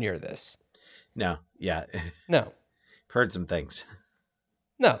nowhere near this. No, yeah, no. Heard some things.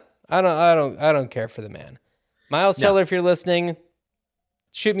 No, I don't care for the man. Miles Teller, if you're listening,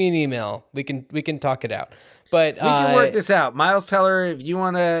 shoot me an email. We can talk it out. But we can work this out. Miles Teller, if you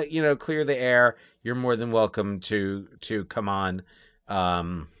want to, clear the air, you're more than welcome to come on.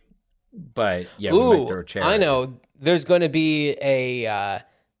 But yeah, we might throw a chair. I know there's going to be a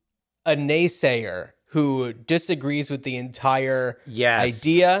naysayer who disagrees with the entire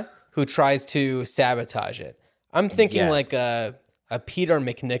idea, who tries to sabotage it. I'm thinking like a Peter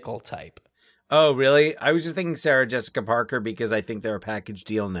McNichol type. Oh, really? I was just thinking Sarah Jessica Parker because I think they're a package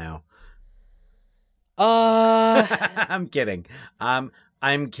deal now. I'm kidding. I'm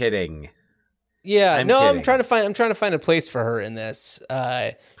kidding. Yeah, I'm no, kidding. I'm trying to find a place for her in this.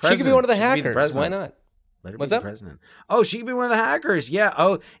 She could be one of the hackers. Why not? Let her What's be up? the president. Oh, she could be one of the hackers. Yeah.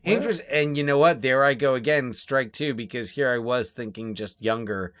 Oh, interesting. And you know what? There I go again. Strike two, because here I was thinking just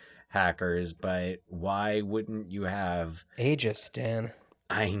younger hackers, but why wouldn't you have ageist, Dan?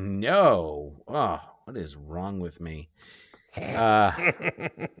 I know. Oh, what is wrong with me?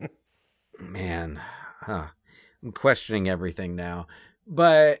 Man, I'm questioning everything now.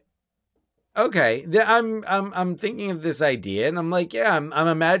 But okay, I'm thinking of this idea, and I'm like, yeah, I'm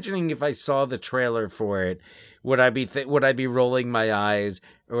imagining if I saw the trailer for it, would I be rolling my eyes,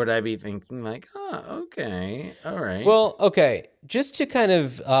 or would I be thinking like, oh, okay, all right. Well, okay, just to kind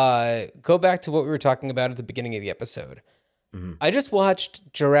of go back to what we were talking about at the beginning of the episode. Mm-hmm. I just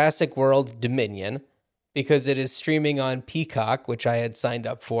watched Jurassic World Dominion because it is streaming on Peacock, which I had signed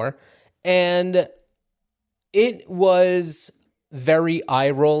up for, and it was very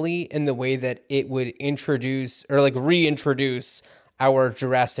eye-rolly in the way that it would introduce or like reintroduce our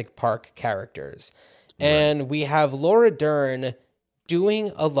Jurassic Park characters. Right. And we have Laura Dern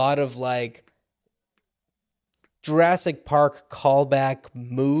doing a lot of like Jurassic Park callback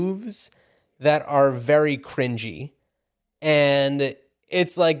moves that are very cringy. And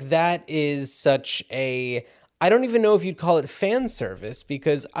it's like that is such a, I don't even know if you'd call it fan service,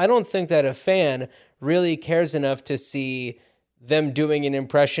 because I don't think that a fan really cares enough to see them doing an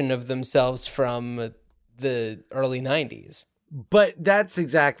impression of themselves from the early 90s. But that's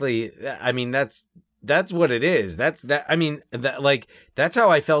exactly, I mean, that's what it is. That's how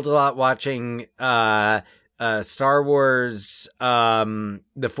I felt a lot watching Star Wars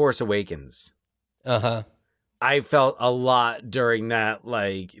The Force Awakens. Uh-huh. I felt a lot during that,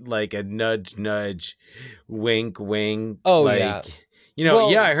 like a nudge, wink. Oh, like, yeah.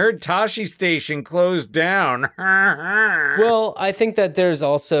 Yeah, I heard Tashi Station closed down. Well, I think that there's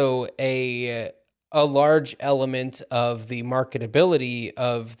also a large element of the marketability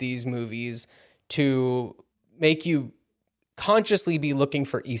of these movies to make you consciously be looking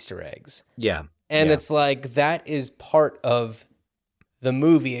for Easter eggs. Yeah. And yeah. it's like that is part of the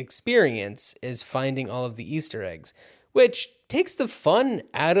movie experience, is finding all of the Easter eggs, which takes the fun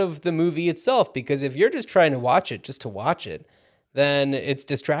out of the movie itself, because if you're just trying to watch it just to watch it, then it's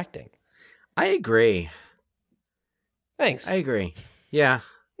distracting. I agree. Thanks. I agree. Yeah.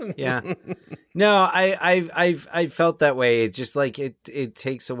 Yeah. No, I felt that way. It's just like it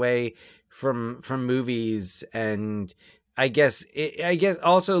takes away from movies, and I guess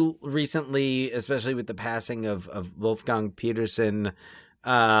also recently, especially with the passing of Wolfgang Petersen,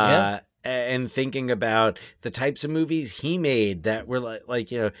 and thinking about the types of movies he made that were like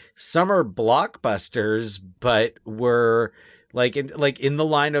summer blockbusters, but were like in the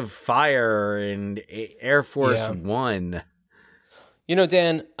Line of Fire and Air Force One.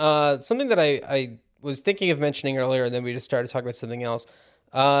 Dan, something that I was thinking of mentioning earlier, and then we just started talking about something else.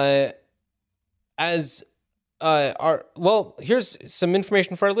 Here's some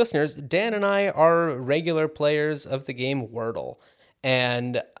information for our listeners. Dan and I are regular players of the game Wordle.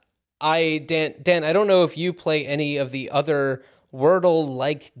 And Dan, I don't know if you play any of the other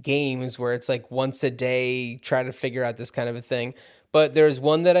Wordle-like games where it's like once a day, try to figure out this kind of a thing. But there's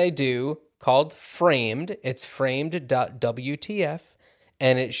one that I do called Framed. It's framed.wtf.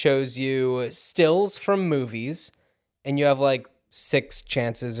 And it shows you stills from movies. And you have like 6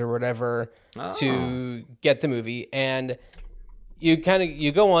 chances or whatever to get the movie. And you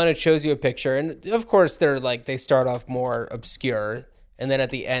go on, it shows you a picture. And of course, they start off more obscure. And then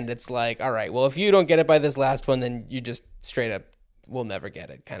at the end, it's like, all right, well, if you don't get it by this last one, then you just straight up will never get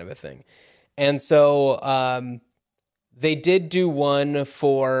it, kind of a thing. And so they did do one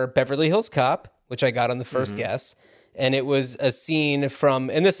for Beverly Hills Cop, which I got on the first guess. And it was a scene from,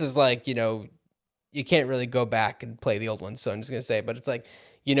 and this is like, you can't really go back and play the old one, so I'm just going to say, but it's like,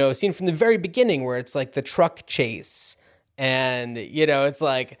 a scene from the very beginning where it's like the truck chase. And, it's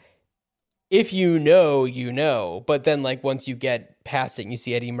like, if but then like once you get past it and you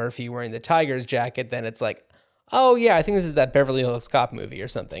see Eddie Murphy wearing the Tigers jacket, then it's like, oh yeah, I think this is that Beverly Hills Cop movie or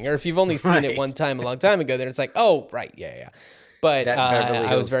something. Or if you've only seen it one time a long time ago, then it's like, oh, right, yeah. But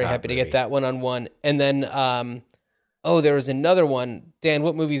I was very happy to get that one on one. And then, there was another one. Dan,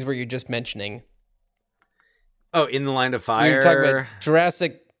 what movies were you just mentioning? Oh, In the Line of Fire. We were talking about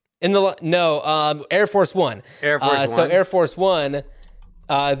Jurassic. Air Force One. Air Force One. So Air Force One,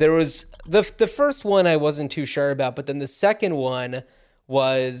 there was the first one I wasn't too sure about, but then the second one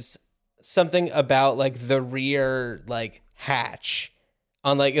was something about like the rear like hatch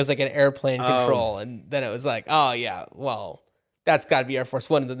on like it was like an airplane control, and then it was like, oh yeah, well that's got to be Air Force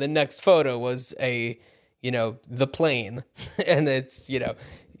One. And then the next photo was the plane, and it's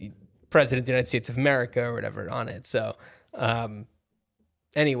President of the United States of America or whatever on it. So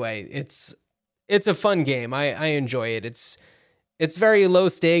anyway, it's a fun game. I enjoy it. It's very low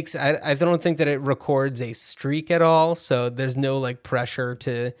stakes. I don't think that it records a streak at all. So there's no like pressure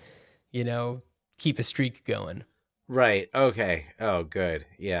to, keep a streak going. Right. Okay. Oh, good.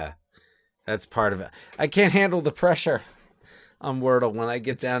 Yeah. That's part of it. I can't handle the pressure on Wordle when I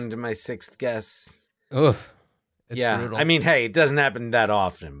get down to my 6th guess. Ugh. It's brutal. I mean, hey, it doesn't happen that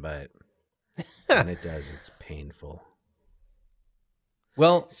often, but when it does, it's painful.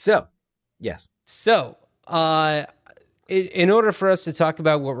 Well, yes. So, in order for us to talk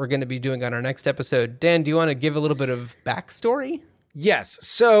about what we're going to be doing on our next episode, Dan, do you want to give a little bit of backstory? Yes.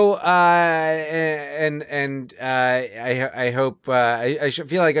 So, I hope I should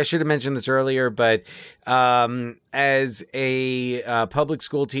feel like I should have mentioned this earlier, but as a public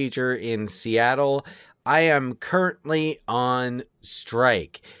school teacher in Seattle, I am currently on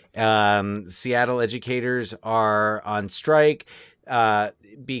strike. Seattle educators are on strike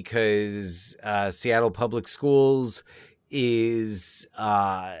because Seattle Public Schools is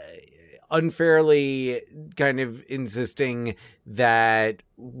unfairly kind of insisting that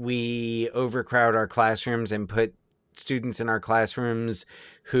we overcrowd our classrooms and put students in our classrooms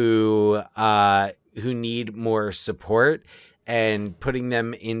who need more support, and putting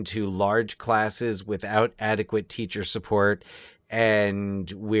them into large classes without adequate teacher support.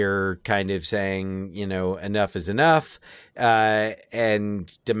 And we're kind of saying, enough is enough,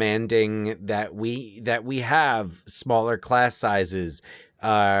 and demanding that we have smaller class sizes,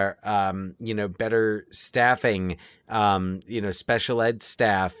 better staffing, special ed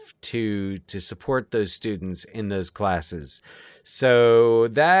staff to support those students in those classes. So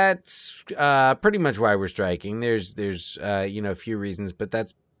that's pretty much why we're striking. There's a few reasons, but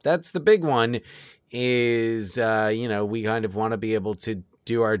that's the big one is, we kind of want to be able to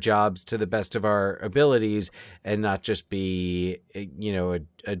do our jobs to the best of our abilities and not just be,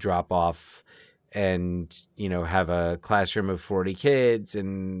 a drop off and, have a classroom of 40 kids,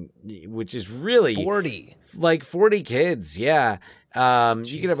 and which is really 40, like 40 kids. Yeah.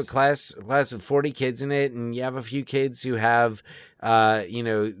 You could have a class of 40 kids in it, and you have a few kids who have,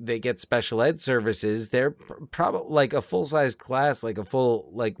 they get special ed services. They're probably like a full-size class, like a full,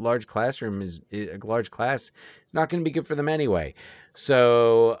 like large classroom is a large class. It's not going to be good for them anyway.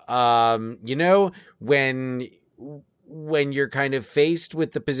 So, when you're kind of faced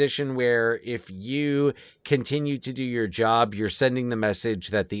with the position where if you continue to do your job, you're sending the message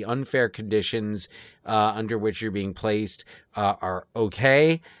that the unfair conditions under which you're being placed are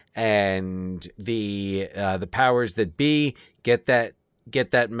okay, and the powers that be get that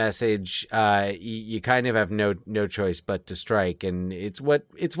message. You kind of have no choice but to strike, and it's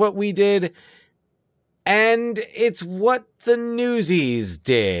what we did, and it's what the Newsies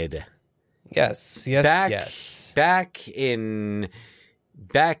did. Yes. I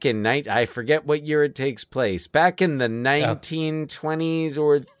forget what year it takes place. Back in the 1920s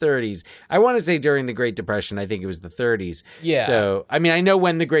or 30s. I want to say during the Great Depression. I think it was the 30s. Yeah. So, I mean, I know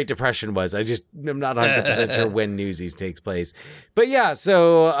when the Great Depression was. I'm not 100% sure when Newsies takes place. But yeah,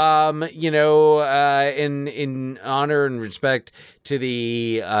 so, in honor and respect to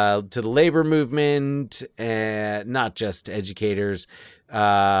the labor movement, not just educators,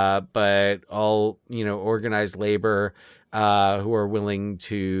 but all, organized labor, who are willing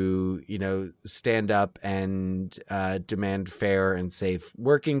to, stand up and demand fair and safe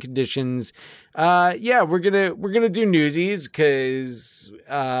working conditions. We're gonna do Newsies because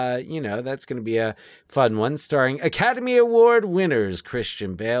that's gonna be a fun one, starring Academy Award winners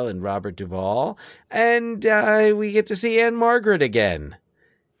Christian Bale and Robert Duvall, and we get to see Anne Margaret again.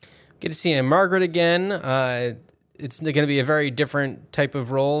 It's going to be a very different type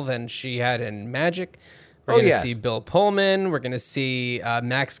of role than she had in Magic. We're going to see Bill Pullman. We're going to see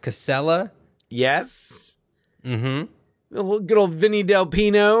Max Casella. Yes. Mm-hmm. Good old Vinny Del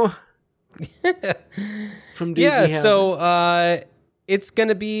Pino from Disney. Yeah, so it's going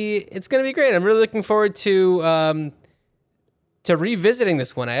to be great. I'm really looking forward to revisiting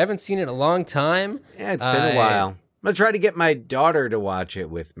this one. I haven't seen it in a long time. Yeah, it's been a while. I'm going to try to get my daughter to watch it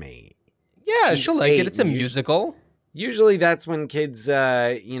with me. Yeah, she'll like it. It's a musical. Usually that's when kids,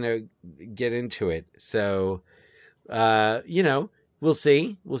 get into it. So, we'll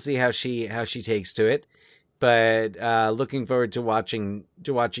see. We'll see how she takes to it. But looking forward to watching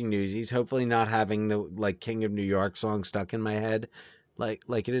Newsies. Hopefully not having the King of New York song stuck in my head, like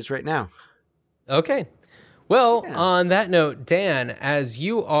it is right now. Okay. Well, on that note, Dan, as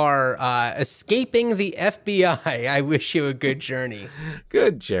you are escaping the FBI, I wish you a good journey.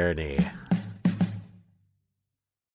 Good journey.